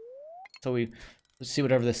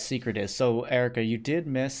secret is. So Erica, you did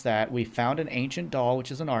miss that we found an ancient doll, which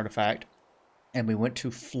is an artifact, and we went to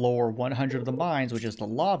floor 100 of the mines, which is the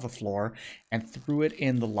lava floor, and threw it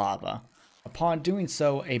in the lava. Upon doing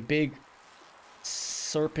so, a big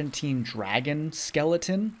serpentine dragon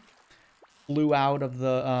skeleton flew out of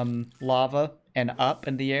the lava and up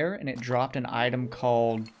in the air, and it dropped an item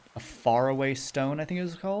called a faraway stone, I think it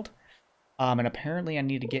was called. And apparently I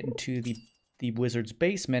need to get into the wizard's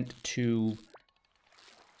basement to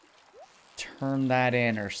turn that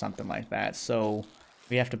in or something like that. So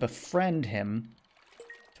we have to befriend him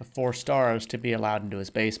to 4 stars to be allowed into his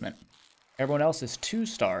basement. Everyone else is 2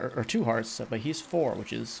 hearts, but he's 4,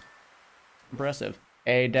 which is impressive.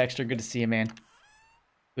 Hey, Dexter, good to see you, man.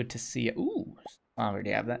 Good to see you. Ooh, I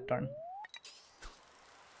already have that, darn.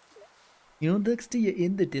 You know, Dexter, you're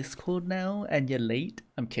in the Discord now, and you're late?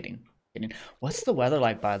 I'm kidding. What's the weather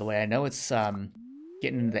like, by the way? I know it's getting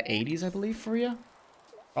into the 80s, I believe, for you.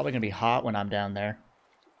 Probably gonna be hot when I'm down there.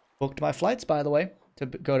 Booked my flights, by the way, to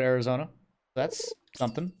go to Arizona. That's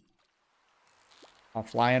something. I'll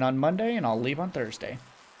fly in on Monday, and I'll leave on Thursday.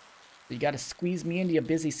 So you gotta squeeze me into your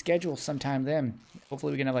busy schedule sometime then.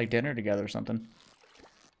 Hopefully we can have, like, dinner together or something.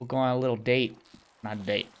 We'll go on a little date. Not a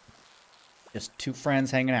date. Just 2 friends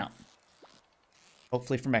hanging out.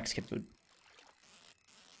 Hopefully for Mexican food.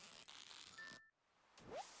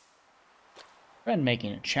 Friend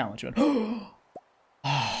making a challenge.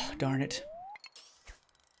 Oh, darn it.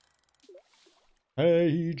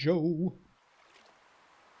 Hey, Joe.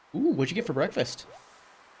 Ooh, what'd you get for breakfast?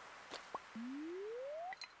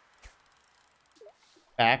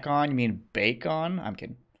 Back on? You mean bake on? I'm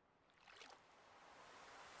kidding.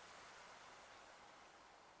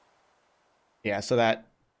 Yeah, so that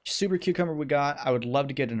super cucumber we got, I would love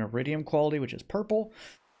to get an iridium quality, which is purple,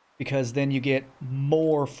 because then you get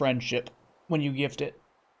more friendship when you gift it.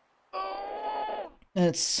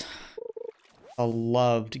 It's a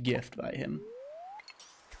loved gift by him.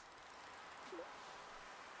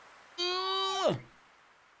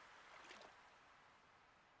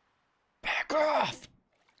 Back off!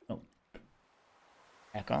 Oh.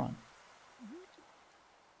 Back on.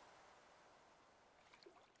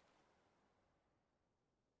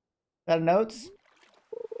 Got notes?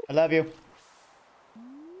 I love you.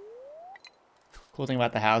 Cool thing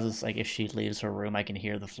about the house is, like, if she leaves her room, I can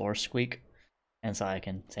hear the floor squeak. And so I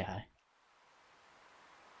can say hi.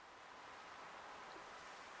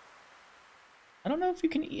 I don't know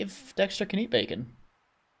if Dexter can eat bacon.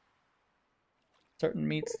 Certain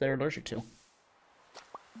meats they're allergic to.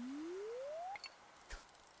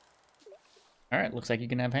 Alright, looks like you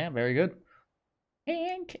can have ham. Very good.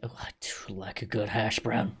 And oh, I do like a good hash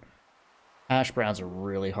brown. Hash browns are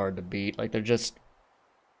really hard to beat. Like, they're just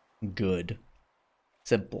good.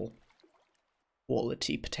 Simple.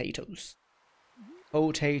 Quality potatoes.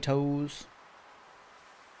 Potatoes.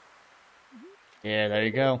 Yeah, there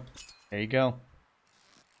you go. There you go.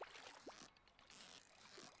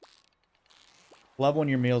 Love when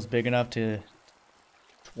your meal's big enough to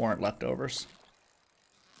warrant leftovers.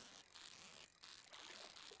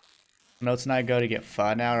 Notes and I go to get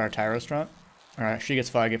pho now at our Thai restaurant. Or she gets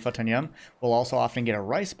pho, I get pho tom yum. We'll also often get a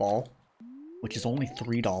rice ball, which is only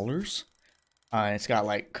 $3. It's got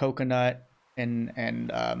like coconut and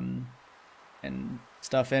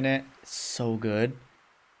stuff in it. It's so good.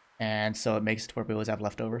 And so it makes it to where we always have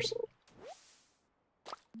leftovers.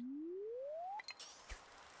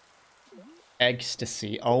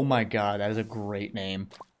 Ecstasy. Oh my god, that is a great name.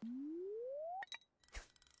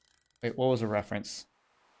 Wait, what was the reference?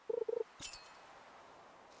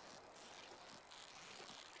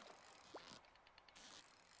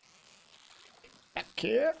 Back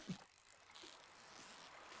here.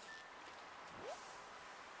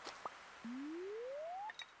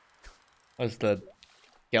 Was the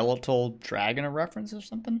skeletal dragon a reference or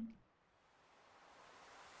something?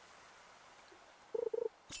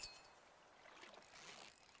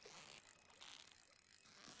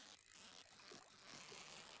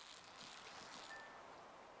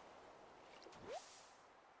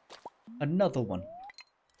 Another one.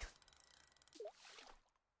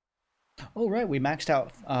 Oh, right, we maxed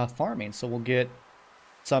out farming, so we'll get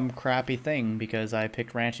some crappy thing because I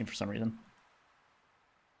picked ranching for some reason.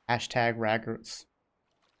 Hashtag Raggarts.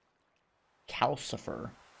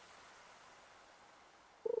 Calcifer.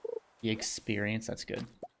 The experience, that's good.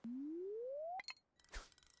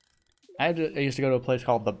 I used to go to a place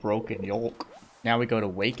called the Broken Yolk. Now we go to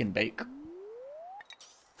Wake and Bake.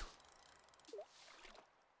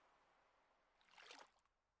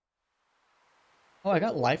 Oh, I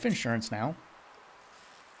got life insurance now.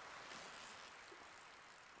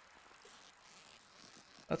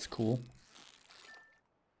 That's cool.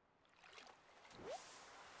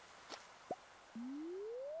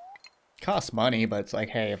 Costs money, but it's like,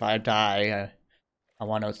 hey, if I die, I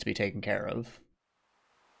want it to be taken care of.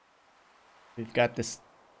 We've got this,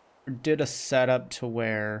 did a setup to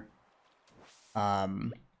where,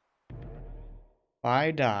 if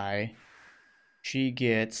I die, she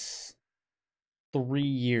gets 3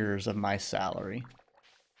 years of my salary.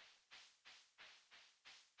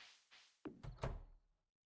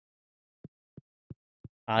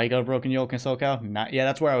 You got a broken yoke in SoCal? Not, yeah,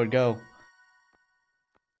 that's where I would go.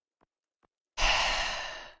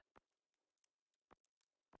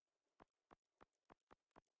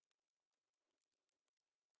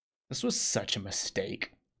 This was such a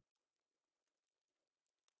mistake.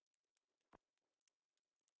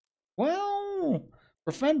 Well,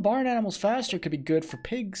 prevent barn animals faster could be good for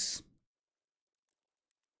pigs.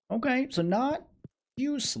 Okay, so not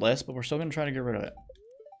useless, but we're still gonna try to get rid of it.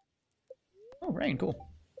 Oh, rain, cool.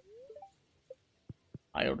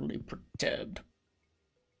 Mildly perturbed.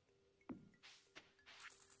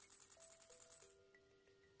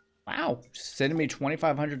 Wow, sending me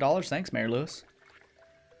 $2,500. Thanks, Mayor Lewis.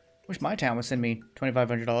 Wish my town would send me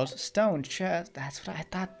 $2,500. Stone chest. That's what I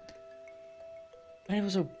thought. But it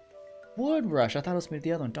was a wood rush. I thought it was maybe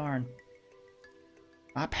the other one. Darn.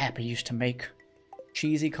 My papa used to make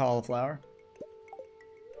cheesy cauliflower.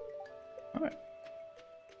 All right.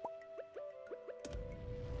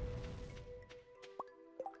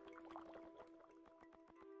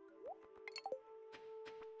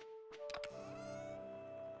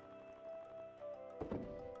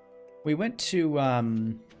 We went to,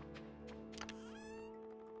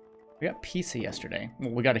 we got pizza yesterday. Well,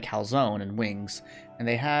 we got a calzone and wings. And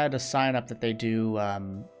they had a sign up that they do,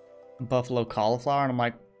 buffalo cauliflower. And I'm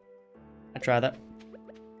like, I'd try that.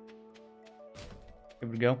 Give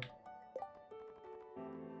it a go.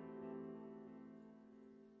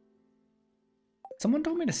 Someone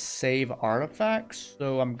told me to save artifacts,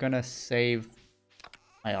 so I'm gonna save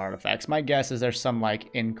my artifacts. My guess is there's some, like,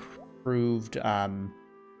 improved,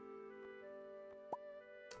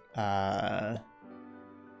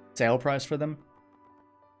 sale price for them.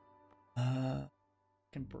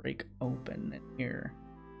 Can break open in here.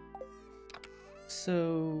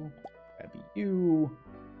 So grab you.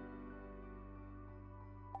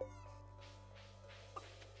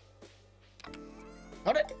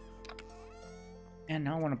 Got it. And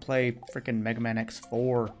now I want to play freaking Mega Man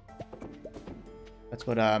X4. That's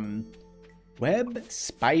what Web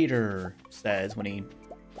Spider says when he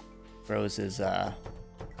throws his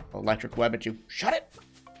electric web at you. Shut it!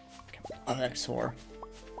 I love X4.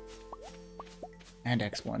 And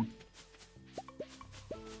X1.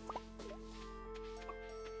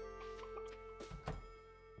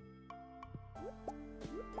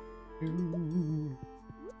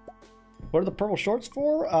 What are the purple shorts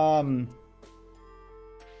for?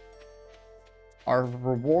 Our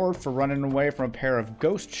reward for running away from a pair of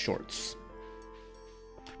ghost shorts.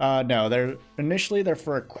 No, they're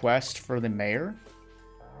for a quest for the mayor.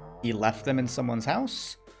 He left them in someone's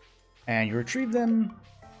house, and you retrieve them.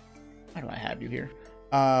 Why do I have you here?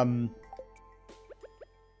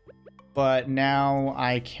 But now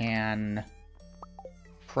I can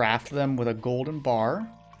craft them with a golden bar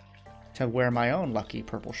to wear my own lucky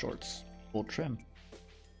purple shorts. Full trim.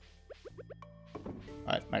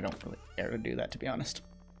 But I don't really care to do that, to be honest.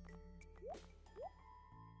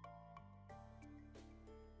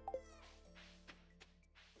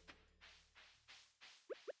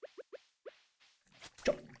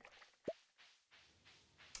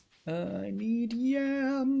 I need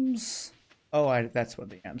yams. Oh, that's what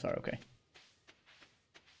the yams are. Okay.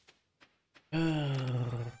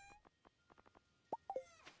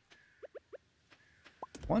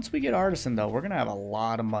 Once we get artisan, though, we're gonna have a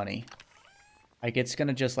lot of money. Like, it's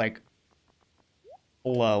gonna just, like,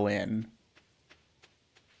 flow in.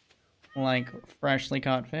 Like freshly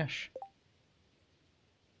caught fish.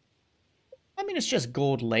 I mean, it's just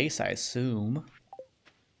gold lace, I assume.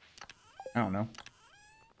 I don't know.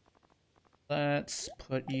 Let's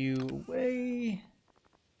put you away.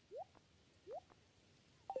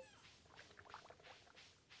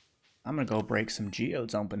 I'm gonna go break some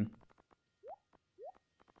geodes open.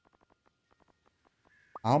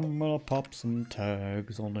 I'm gonna pop some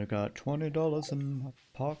tags. Only got $20 in my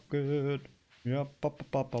pocket. Yep, bum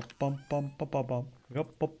bum bum bum bum bum. Yep,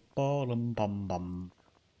 bum bum bum.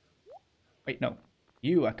 Wait, no.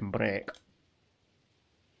 You I can break.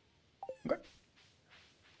 Okay.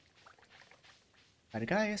 Hi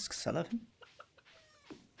guys, 11.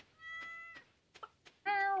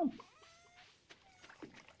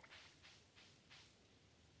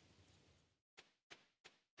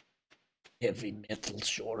 Heavy metal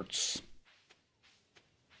shorts.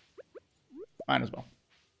 Might as well.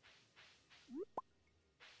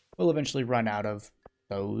 We'll eventually run out of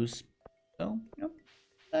those. So, yep.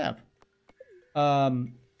 Yeah.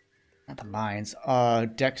 Not the mines.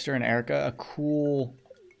 Dexter and Erica, a cool...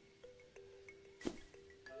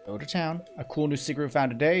 Go to town. A cool new secret we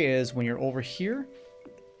found today is when you're over here,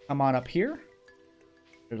 come on up here.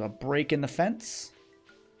 There's a break in the fence.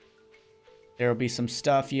 There will be some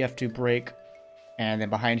stuff you have to break. And then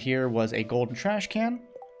behind here was a golden trash can,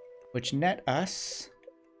 which net us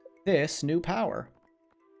this new power.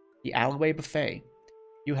 The Alleyway Buffet.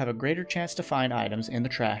 You have a greater chance to find items in the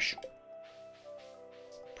trash.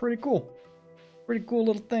 Pretty cool. Pretty cool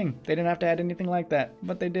little thing. They didn't have to add anything like that,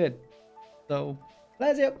 but they did. So,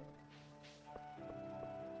 that's it.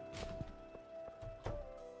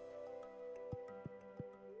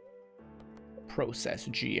 Process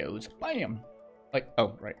geodes. Bam! Like,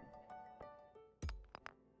 oh, right.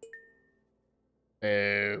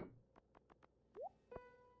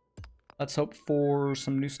 Let's hope for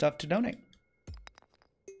some new stuff to donate.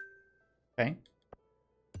 Okay.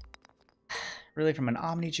 Really, from an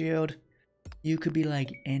Omni Geode, you could be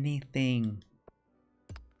like anything.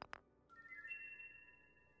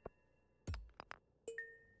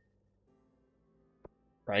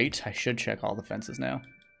 Right? I should check all the fences now.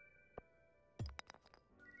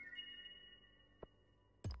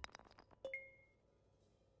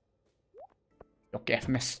 You'll get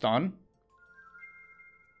me stun.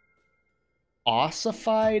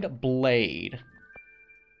 Ossified Blade.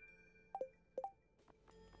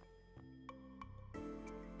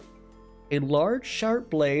 A large sharp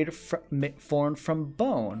blade formed from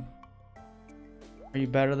bone. Are you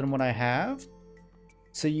better than what I have?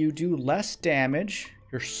 So you do less damage,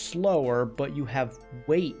 you're slower, but you have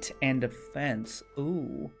weight and defense.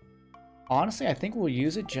 Ooh. Honestly, I think we'll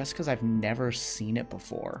use it just because I've never seen it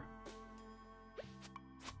before.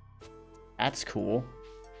 That's cool.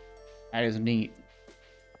 That is neat.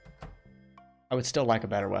 I would still like a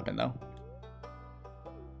better weapon, though.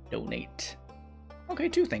 Donate. Okay,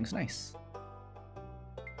 2 things. Nice.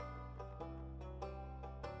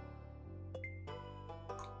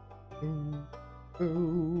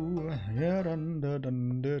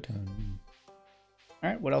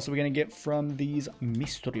 Alright, what else are we going to get from these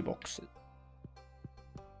mystery boxes?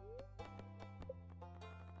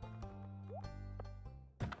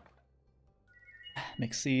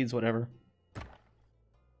 Mixed seeds, whatever.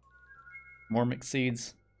 More mixed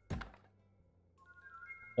seeds.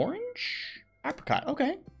 Orange? Apricot,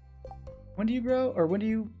 okay. When do you grow, or when do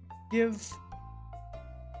you give...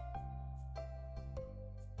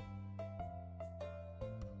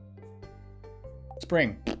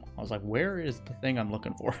 Spring. I was like, where is the thing I'm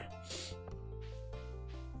looking for?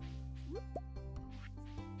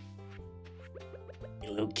 You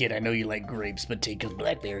little kid, I know you like grapes, but take a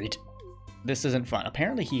blackberry. This isn't fun.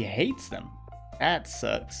 Apparently he hates them. That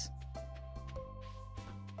sucks.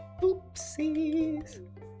 Oopsies.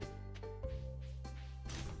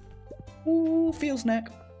 Ooh, feel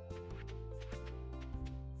snack.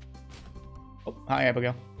 Oh, hi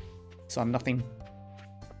Abigail. Saw nothing.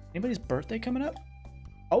 Anybody's birthday coming up?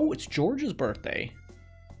 Oh, it's George's birthday.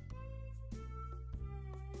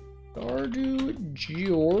 Stardew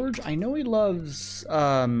George. I know he loves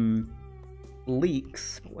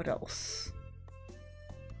leeks. What else?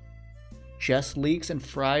 Just leeks and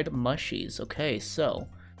fried mushies. Okay, so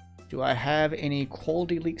do I have any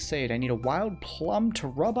quality leeks saved? I need a wild plum to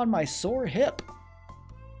rub on my sore hip.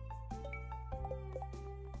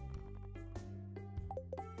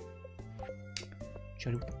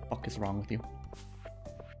 Jody, what the fuck is wrong with you?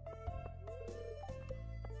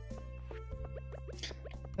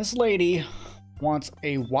 This lady wants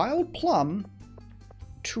a wild plum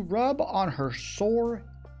to rub on her sore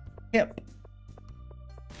hip.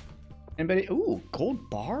 Anybody? Ooh, gold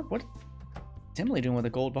bar? What's Emily doing with a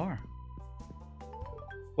gold bar?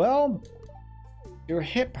 Well, your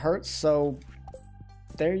hip hurts, so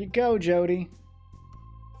there you go, Jody.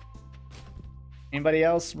 Anybody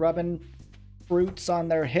else rubbing fruits on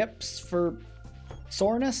their hips for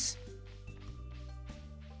soreness?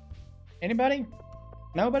 Anybody?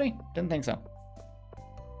 Nobody? Didn't think so.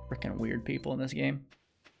 Freaking weird people in this game.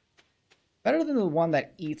 Better than the one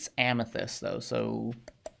that eats amethyst, though, so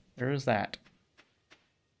there is that.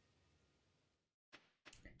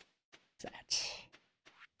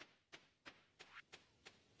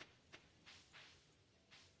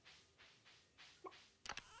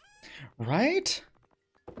 Right?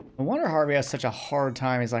 No wonder Harvey has such a hard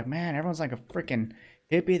time. He's like, man, everyone's like a freaking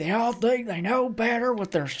hippie. They all think they know better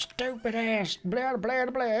with their stupid ass blah, blah,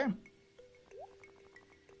 blah.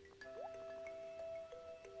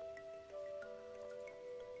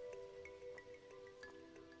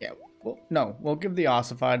 Well, no, we'll give the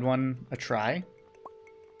ossified one a try.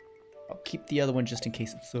 I'll keep the other one just in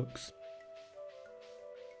case it sucks.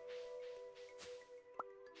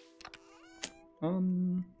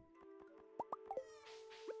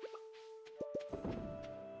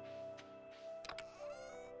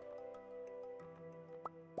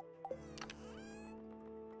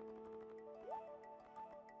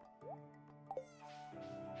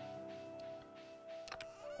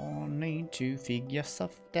 I need to figure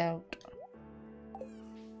stuff out.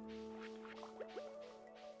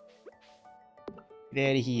 Get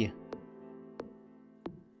out of here.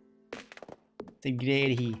 Say get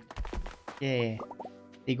out of here. Yeah.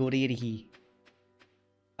 They go out of here.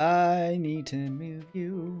 I need to move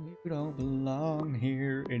you. You don't belong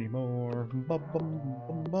here anymore. Bum, bum,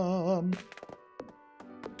 bum, bum.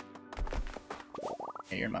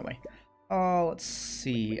 Yeah, you're in my way. Oh, let's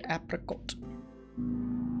see. Apricot.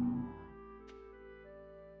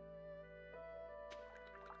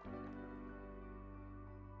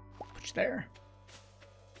 Put you there.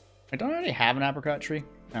 I don't already have an apricot tree.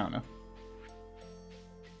 I don't know.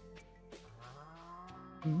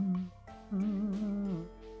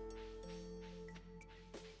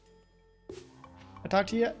 I talked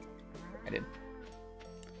to you yet? I did.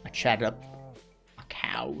 I chatted up my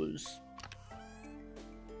cows.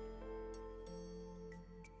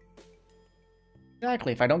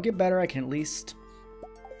 Exactly. If I don't get better, I can at least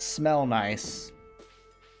smell nice.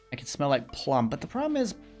 I can smell like plum. But the problem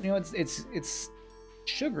is, you know, it's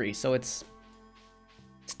sugary, so it's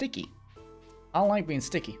sticky. I don't like being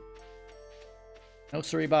sticky. No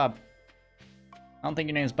sorry, Bob. I don't think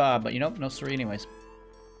your name's Bob, but you know, no sorry anyways.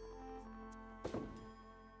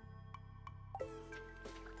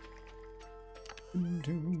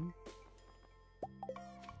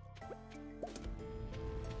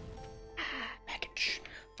 Package.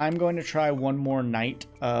 I'm going to try one more night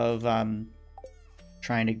of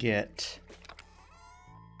trying to get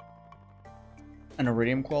an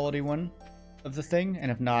iridium quality one of the thing,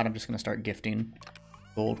 and if not, I'm just going to start gifting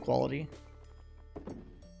gold quality,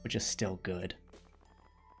 which is still good.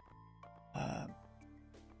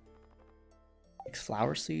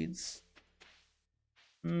 Flower seeds.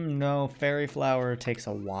 No, fairy flower takes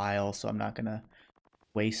a while, so I'm not going to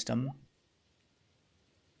waste them.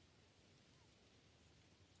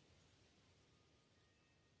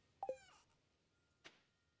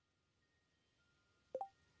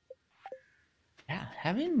 Yeah,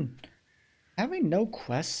 having no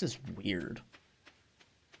quests is weird.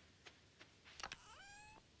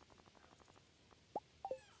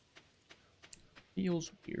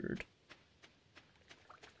 Feels weird.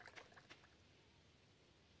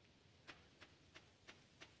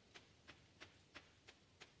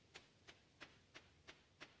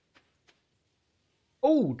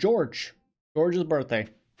 Oh, George. George's birthday.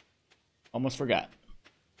 Almost forgot.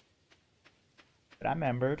 But I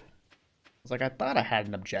remembered. I was like, I thought I had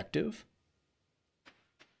an objective.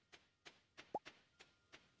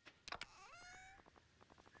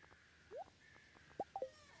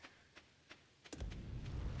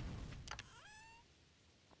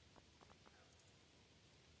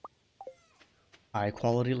 High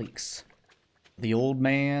quality leeks. The old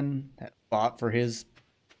man that fought for his,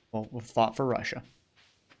 well, fought for Russia.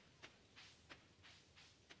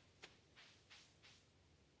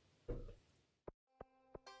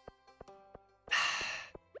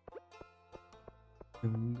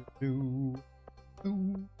 It'd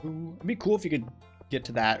be cool if you could get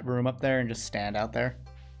to that room up there and just stand out there.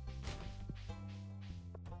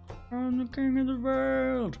 I'm the king of the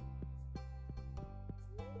world.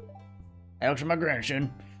 Alex, my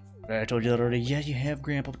grandson. I told you that already. Yeah, you have,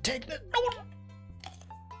 Grandpa. Take that.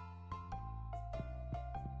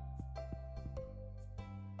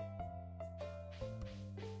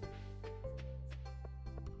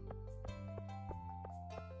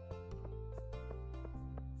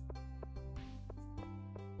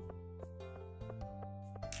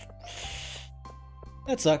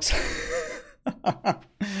 That sucks.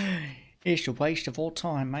 It's a waste of all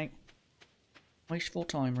time, mate. Waste of all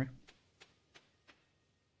time, Rick.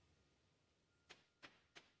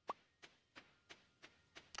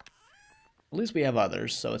 At least we have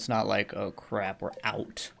others, so it's not like, oh crap, we're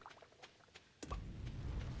out.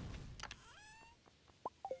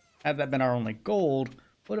 Had that been our only gold,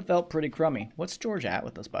 would have felt pretty crummy. What's George at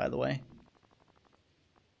with us, by the way?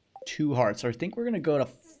 2 hearts. So I think we're going to go to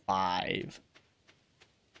 5.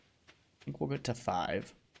 I think we'll get to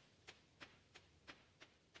 5.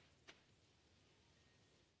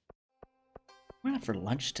 What have for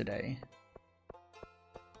lunch today?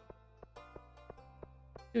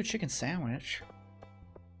 Do a chicken sandwich.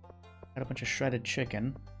 Got a bunch of shredded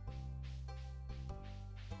chicken.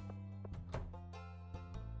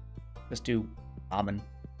 Just do ramen.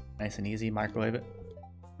 Nice and easy, microwave it.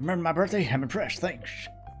 Remember my birthday? I'm impressed, thanks.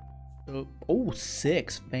 Oh,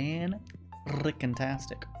 6.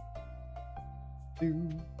 Fan-frickin-tastic.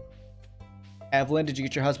 Evelyn, did you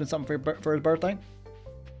get your husband something for his birthday?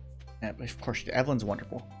 Yeah, of course you did. Evelyn's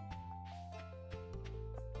wonderful.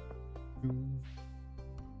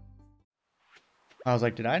 I was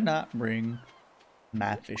like, did I not bring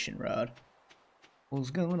my fishing rod?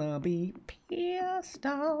 Was gonna be pissed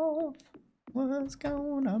off. Was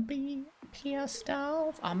gonna be pissed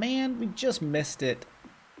off. Oh man, we just missed it.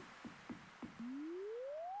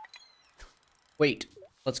 Wait,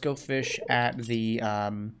 let's go fish at the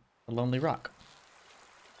Lonely Rock.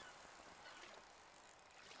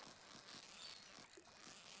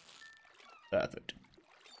 Perfect.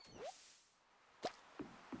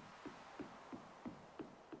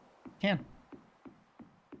 Can.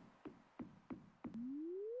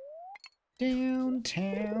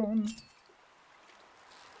 Downtown.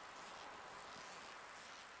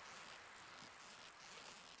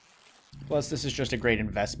 Plus, this is just a great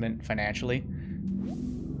investment financially.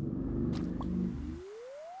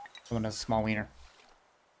 Someone has a small wiener.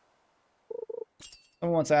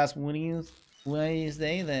 Someone once asked, what do you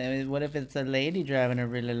say that? What if it's a lady driving a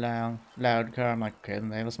really loud car? I'm like, okay, then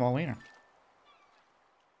they have a small wiener.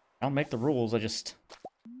 I don't make the rules, I just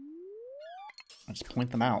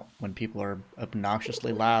point them out when people are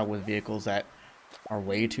obnoxiously loud with vehicles that are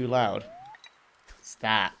way too loud. It's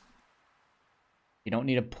that. You don't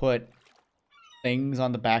need to put things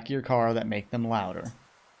on the back of your car that make them louder.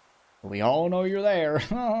 But we all know you're there.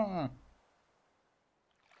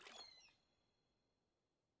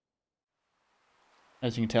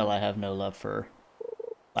 As you can tell, I have no love for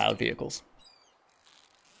loud vehicles.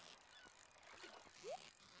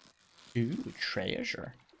 Ooh,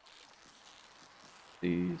 treasure.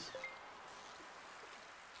 These.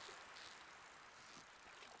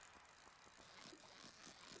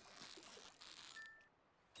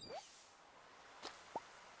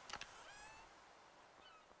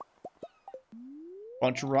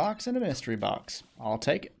 Bunch of rocks and a mystery box. I'll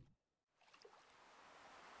take it.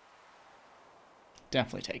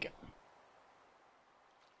 Definitely take it.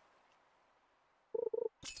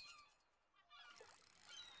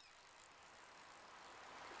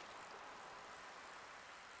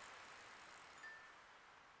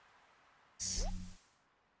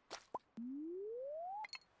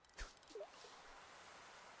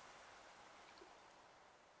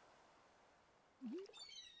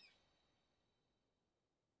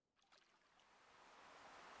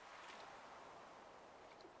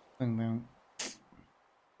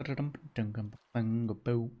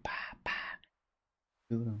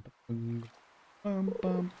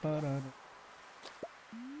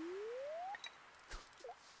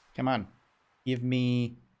 Come on, give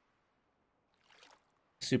me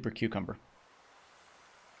super cucumber.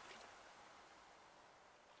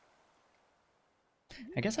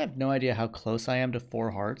 I guess I have no idea how close I am to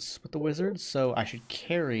 4 hearts with the wizards, so I should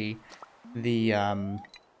carry the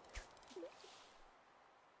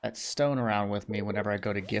that stone around with me whenever I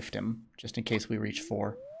go to gift him, just in case we reach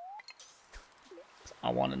 4. I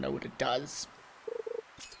want to know what it does.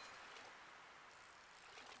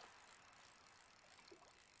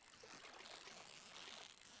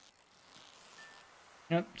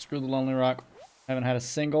 Yep, screw the Lonely Rock. Haven't had a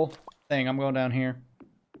single thing. I'm going down here.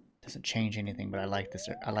 Doesn't change anything, but I like this.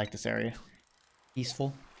 I like this area.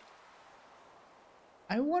 Peaceful.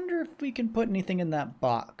 I wonder if we can put anything in that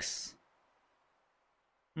box.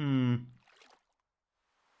 Oh,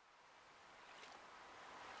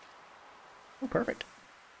 perfect.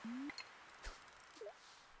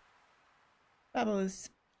 Fabulous.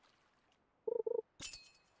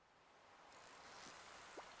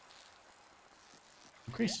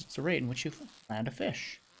 Increases the rate in which you land a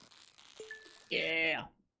fish. Yeah.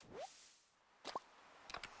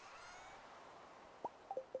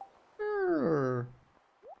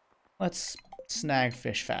 Let's snag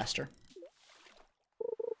fish faster.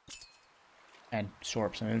 And store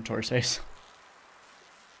up some inventory space.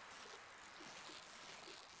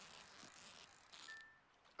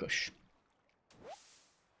 Gosh.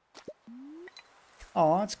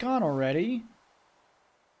 Oh, it's gone already.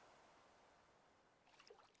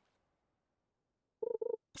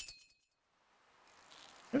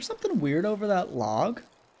 There's something weird over that log.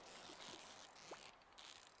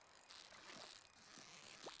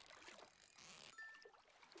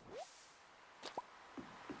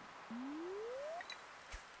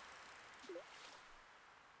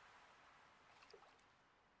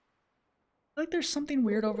 Like there's something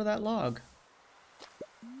weird over that log.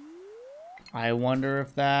 I wonder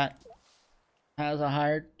if that has a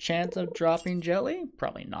higher chance of dropping jelly?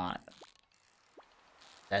 Probably not.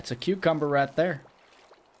 That's a cucumber right there.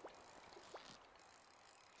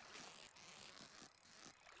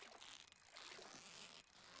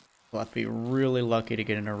 We'll have to be really lucky to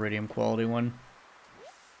get an iridium quality one.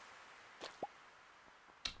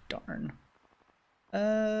 Darn.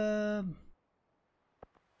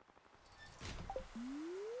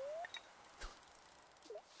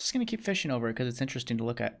 Just gonna keep fishing over it because it's interesting to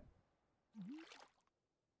look at.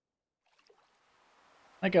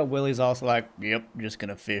 Like how Willie's also like, yep, just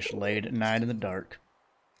gonna fish late at night in the dark.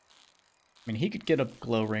 I mean, he could get a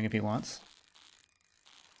glow ring if he wants.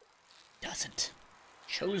 Doesn't.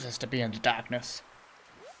 Chooses to be in the darkness.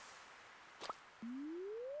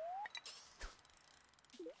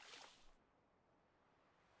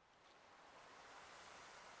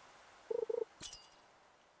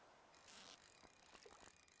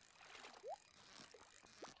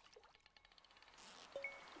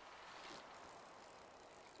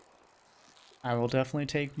 I will definitely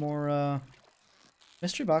take more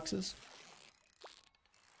mystery boxes.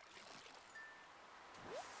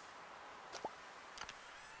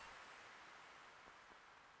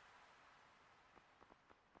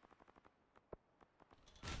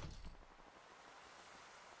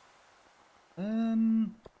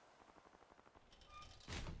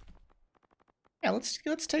 Yeah,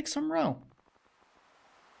 let's take some roe.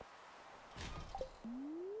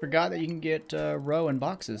 Forgot that you can get roe in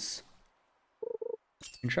boxes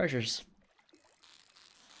and treasures.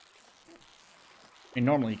 I mean,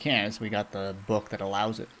 normally you can't, so we got the book that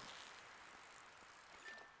allows it.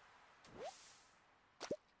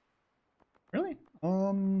 Really?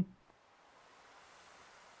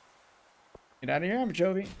 Get out of here,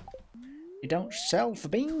 anchovy. You don't sell for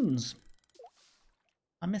beans.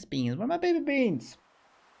 I miss beans. Where are my baby beans?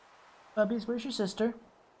 Bubbies, where's your sister?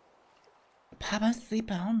 Papa's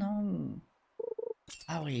asleep. Oh no.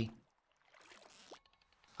 Owie.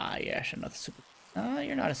 Ah, yeah, you're not super.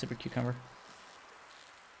 You're not a super cucumber.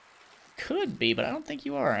 Could be, but I don't think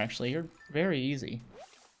you are, actually. You're very easy.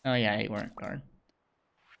 Oh, yeah, you weren't, darn.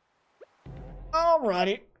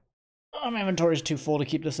 Alrighty. Oh, my inventory's too full to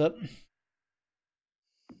keep this up.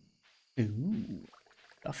 Ooh,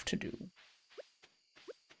 stuff to do.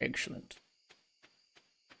 Excellent.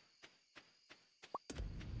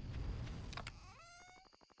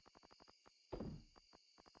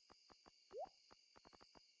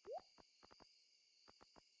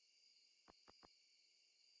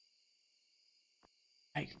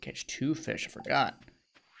 I can catch 2 fish, I forgot.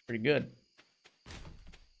 Pretty good.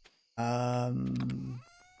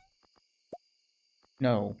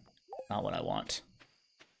 No, not what I want.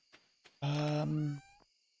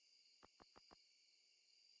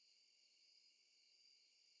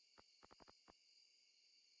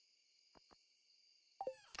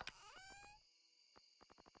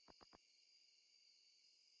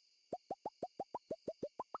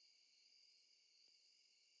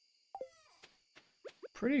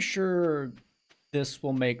 Pretty sure this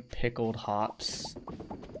will make pickled hops.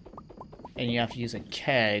 And you have to use a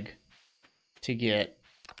keg to get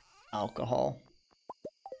alcohol.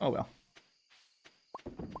 Oh well.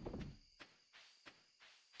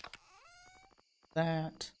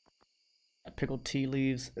 That pickled tea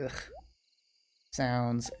leaves. Ugh.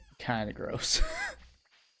 Sounds kind of gross.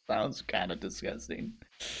 Sounds kind of disgusting.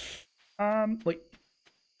 Wait.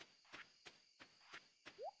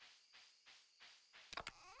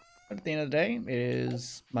 At the end of the day, it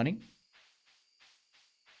is money.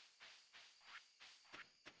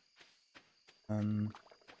 Find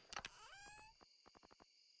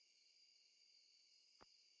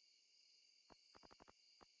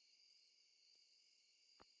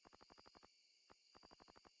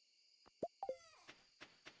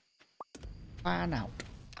out.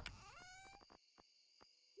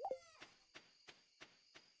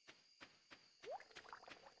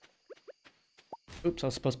 Oops, I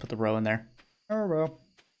was supposed to put the row in there. Oh well.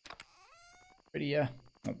 Pretty, I'll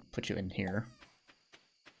put you in here.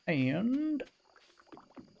 And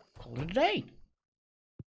call it a day.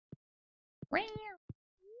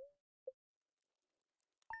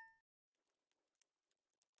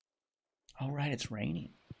 All right, it's raining.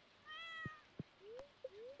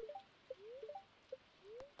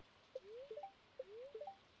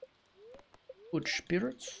 Good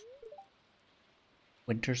spirits.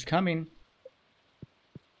 Winter's coming.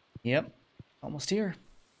 Yep, almost here.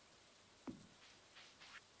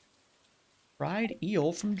 Fried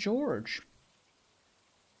eel from George.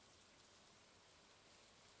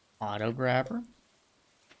 Auto grabber.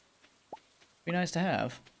 Be nice to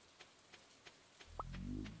have.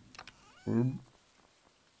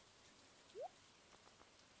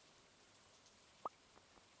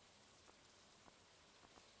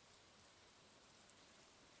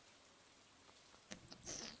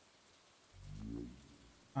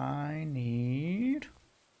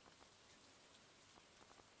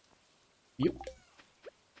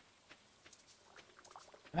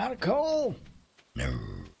 Out of coal. No.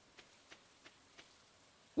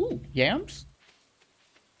 Ooh, yams?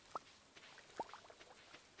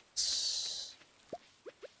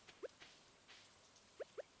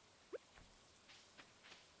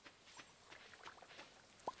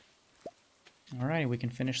 Alright, we can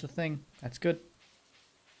finish the thing. That's good.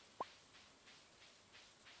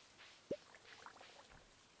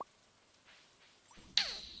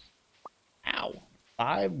 Ow.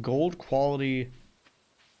 5 gold quality.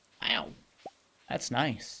 Wow. That's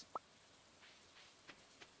nice.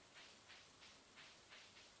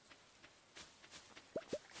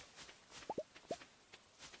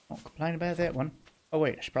 Don't complain about that one. Oh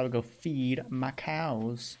wait, I should probably go feed my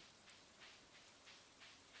cows.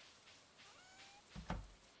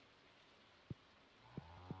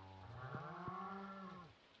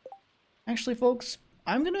 Actually, folks,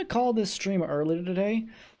 I'm gonna call this stream early today.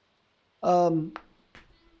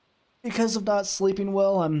 Because of not sleeping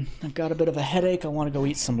well, I've got a bit of a headache. I want to go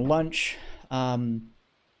eat some lunch. And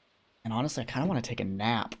honestly, I kind of want to take a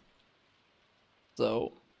nap.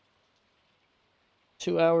 So,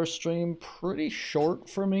 2-hour stream, pretty short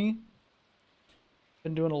for me.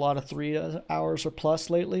 Been doing a lot of 3 hours or plus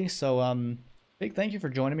lately. So, big thank you for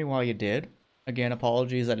joining me while you did. Again,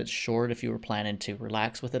 apologies that it's short if you were planning to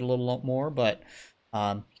relax with it a little lot more, but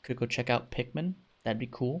you could go check out Pikmin. That'd be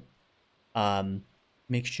cool.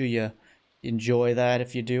 Make sure you enjoy that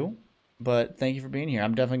if you do. But thank you for being here.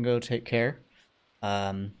 I'm definitely going to take care.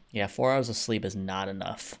 Yeah, 4 hours of sleep is not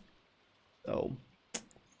enough. So,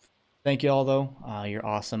 thank you all, though. You're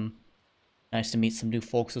awesome. Nice to meet some new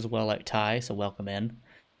folks as well, like Ty, so welcome in.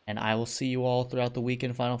 And I will see you all throughout the week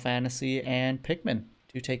in Final Fantasy and Pikmin.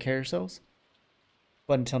 Do take care of yourselves.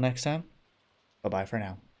 But until next time, bye-bye for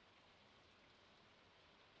now.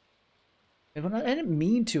 I didn't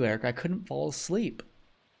mean to, Eric. I couldn't fall asleep.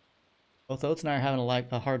 Both Oates and I are having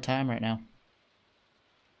a hard time right now.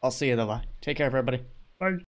 I'll see you, though. Take care, everybody. Bye.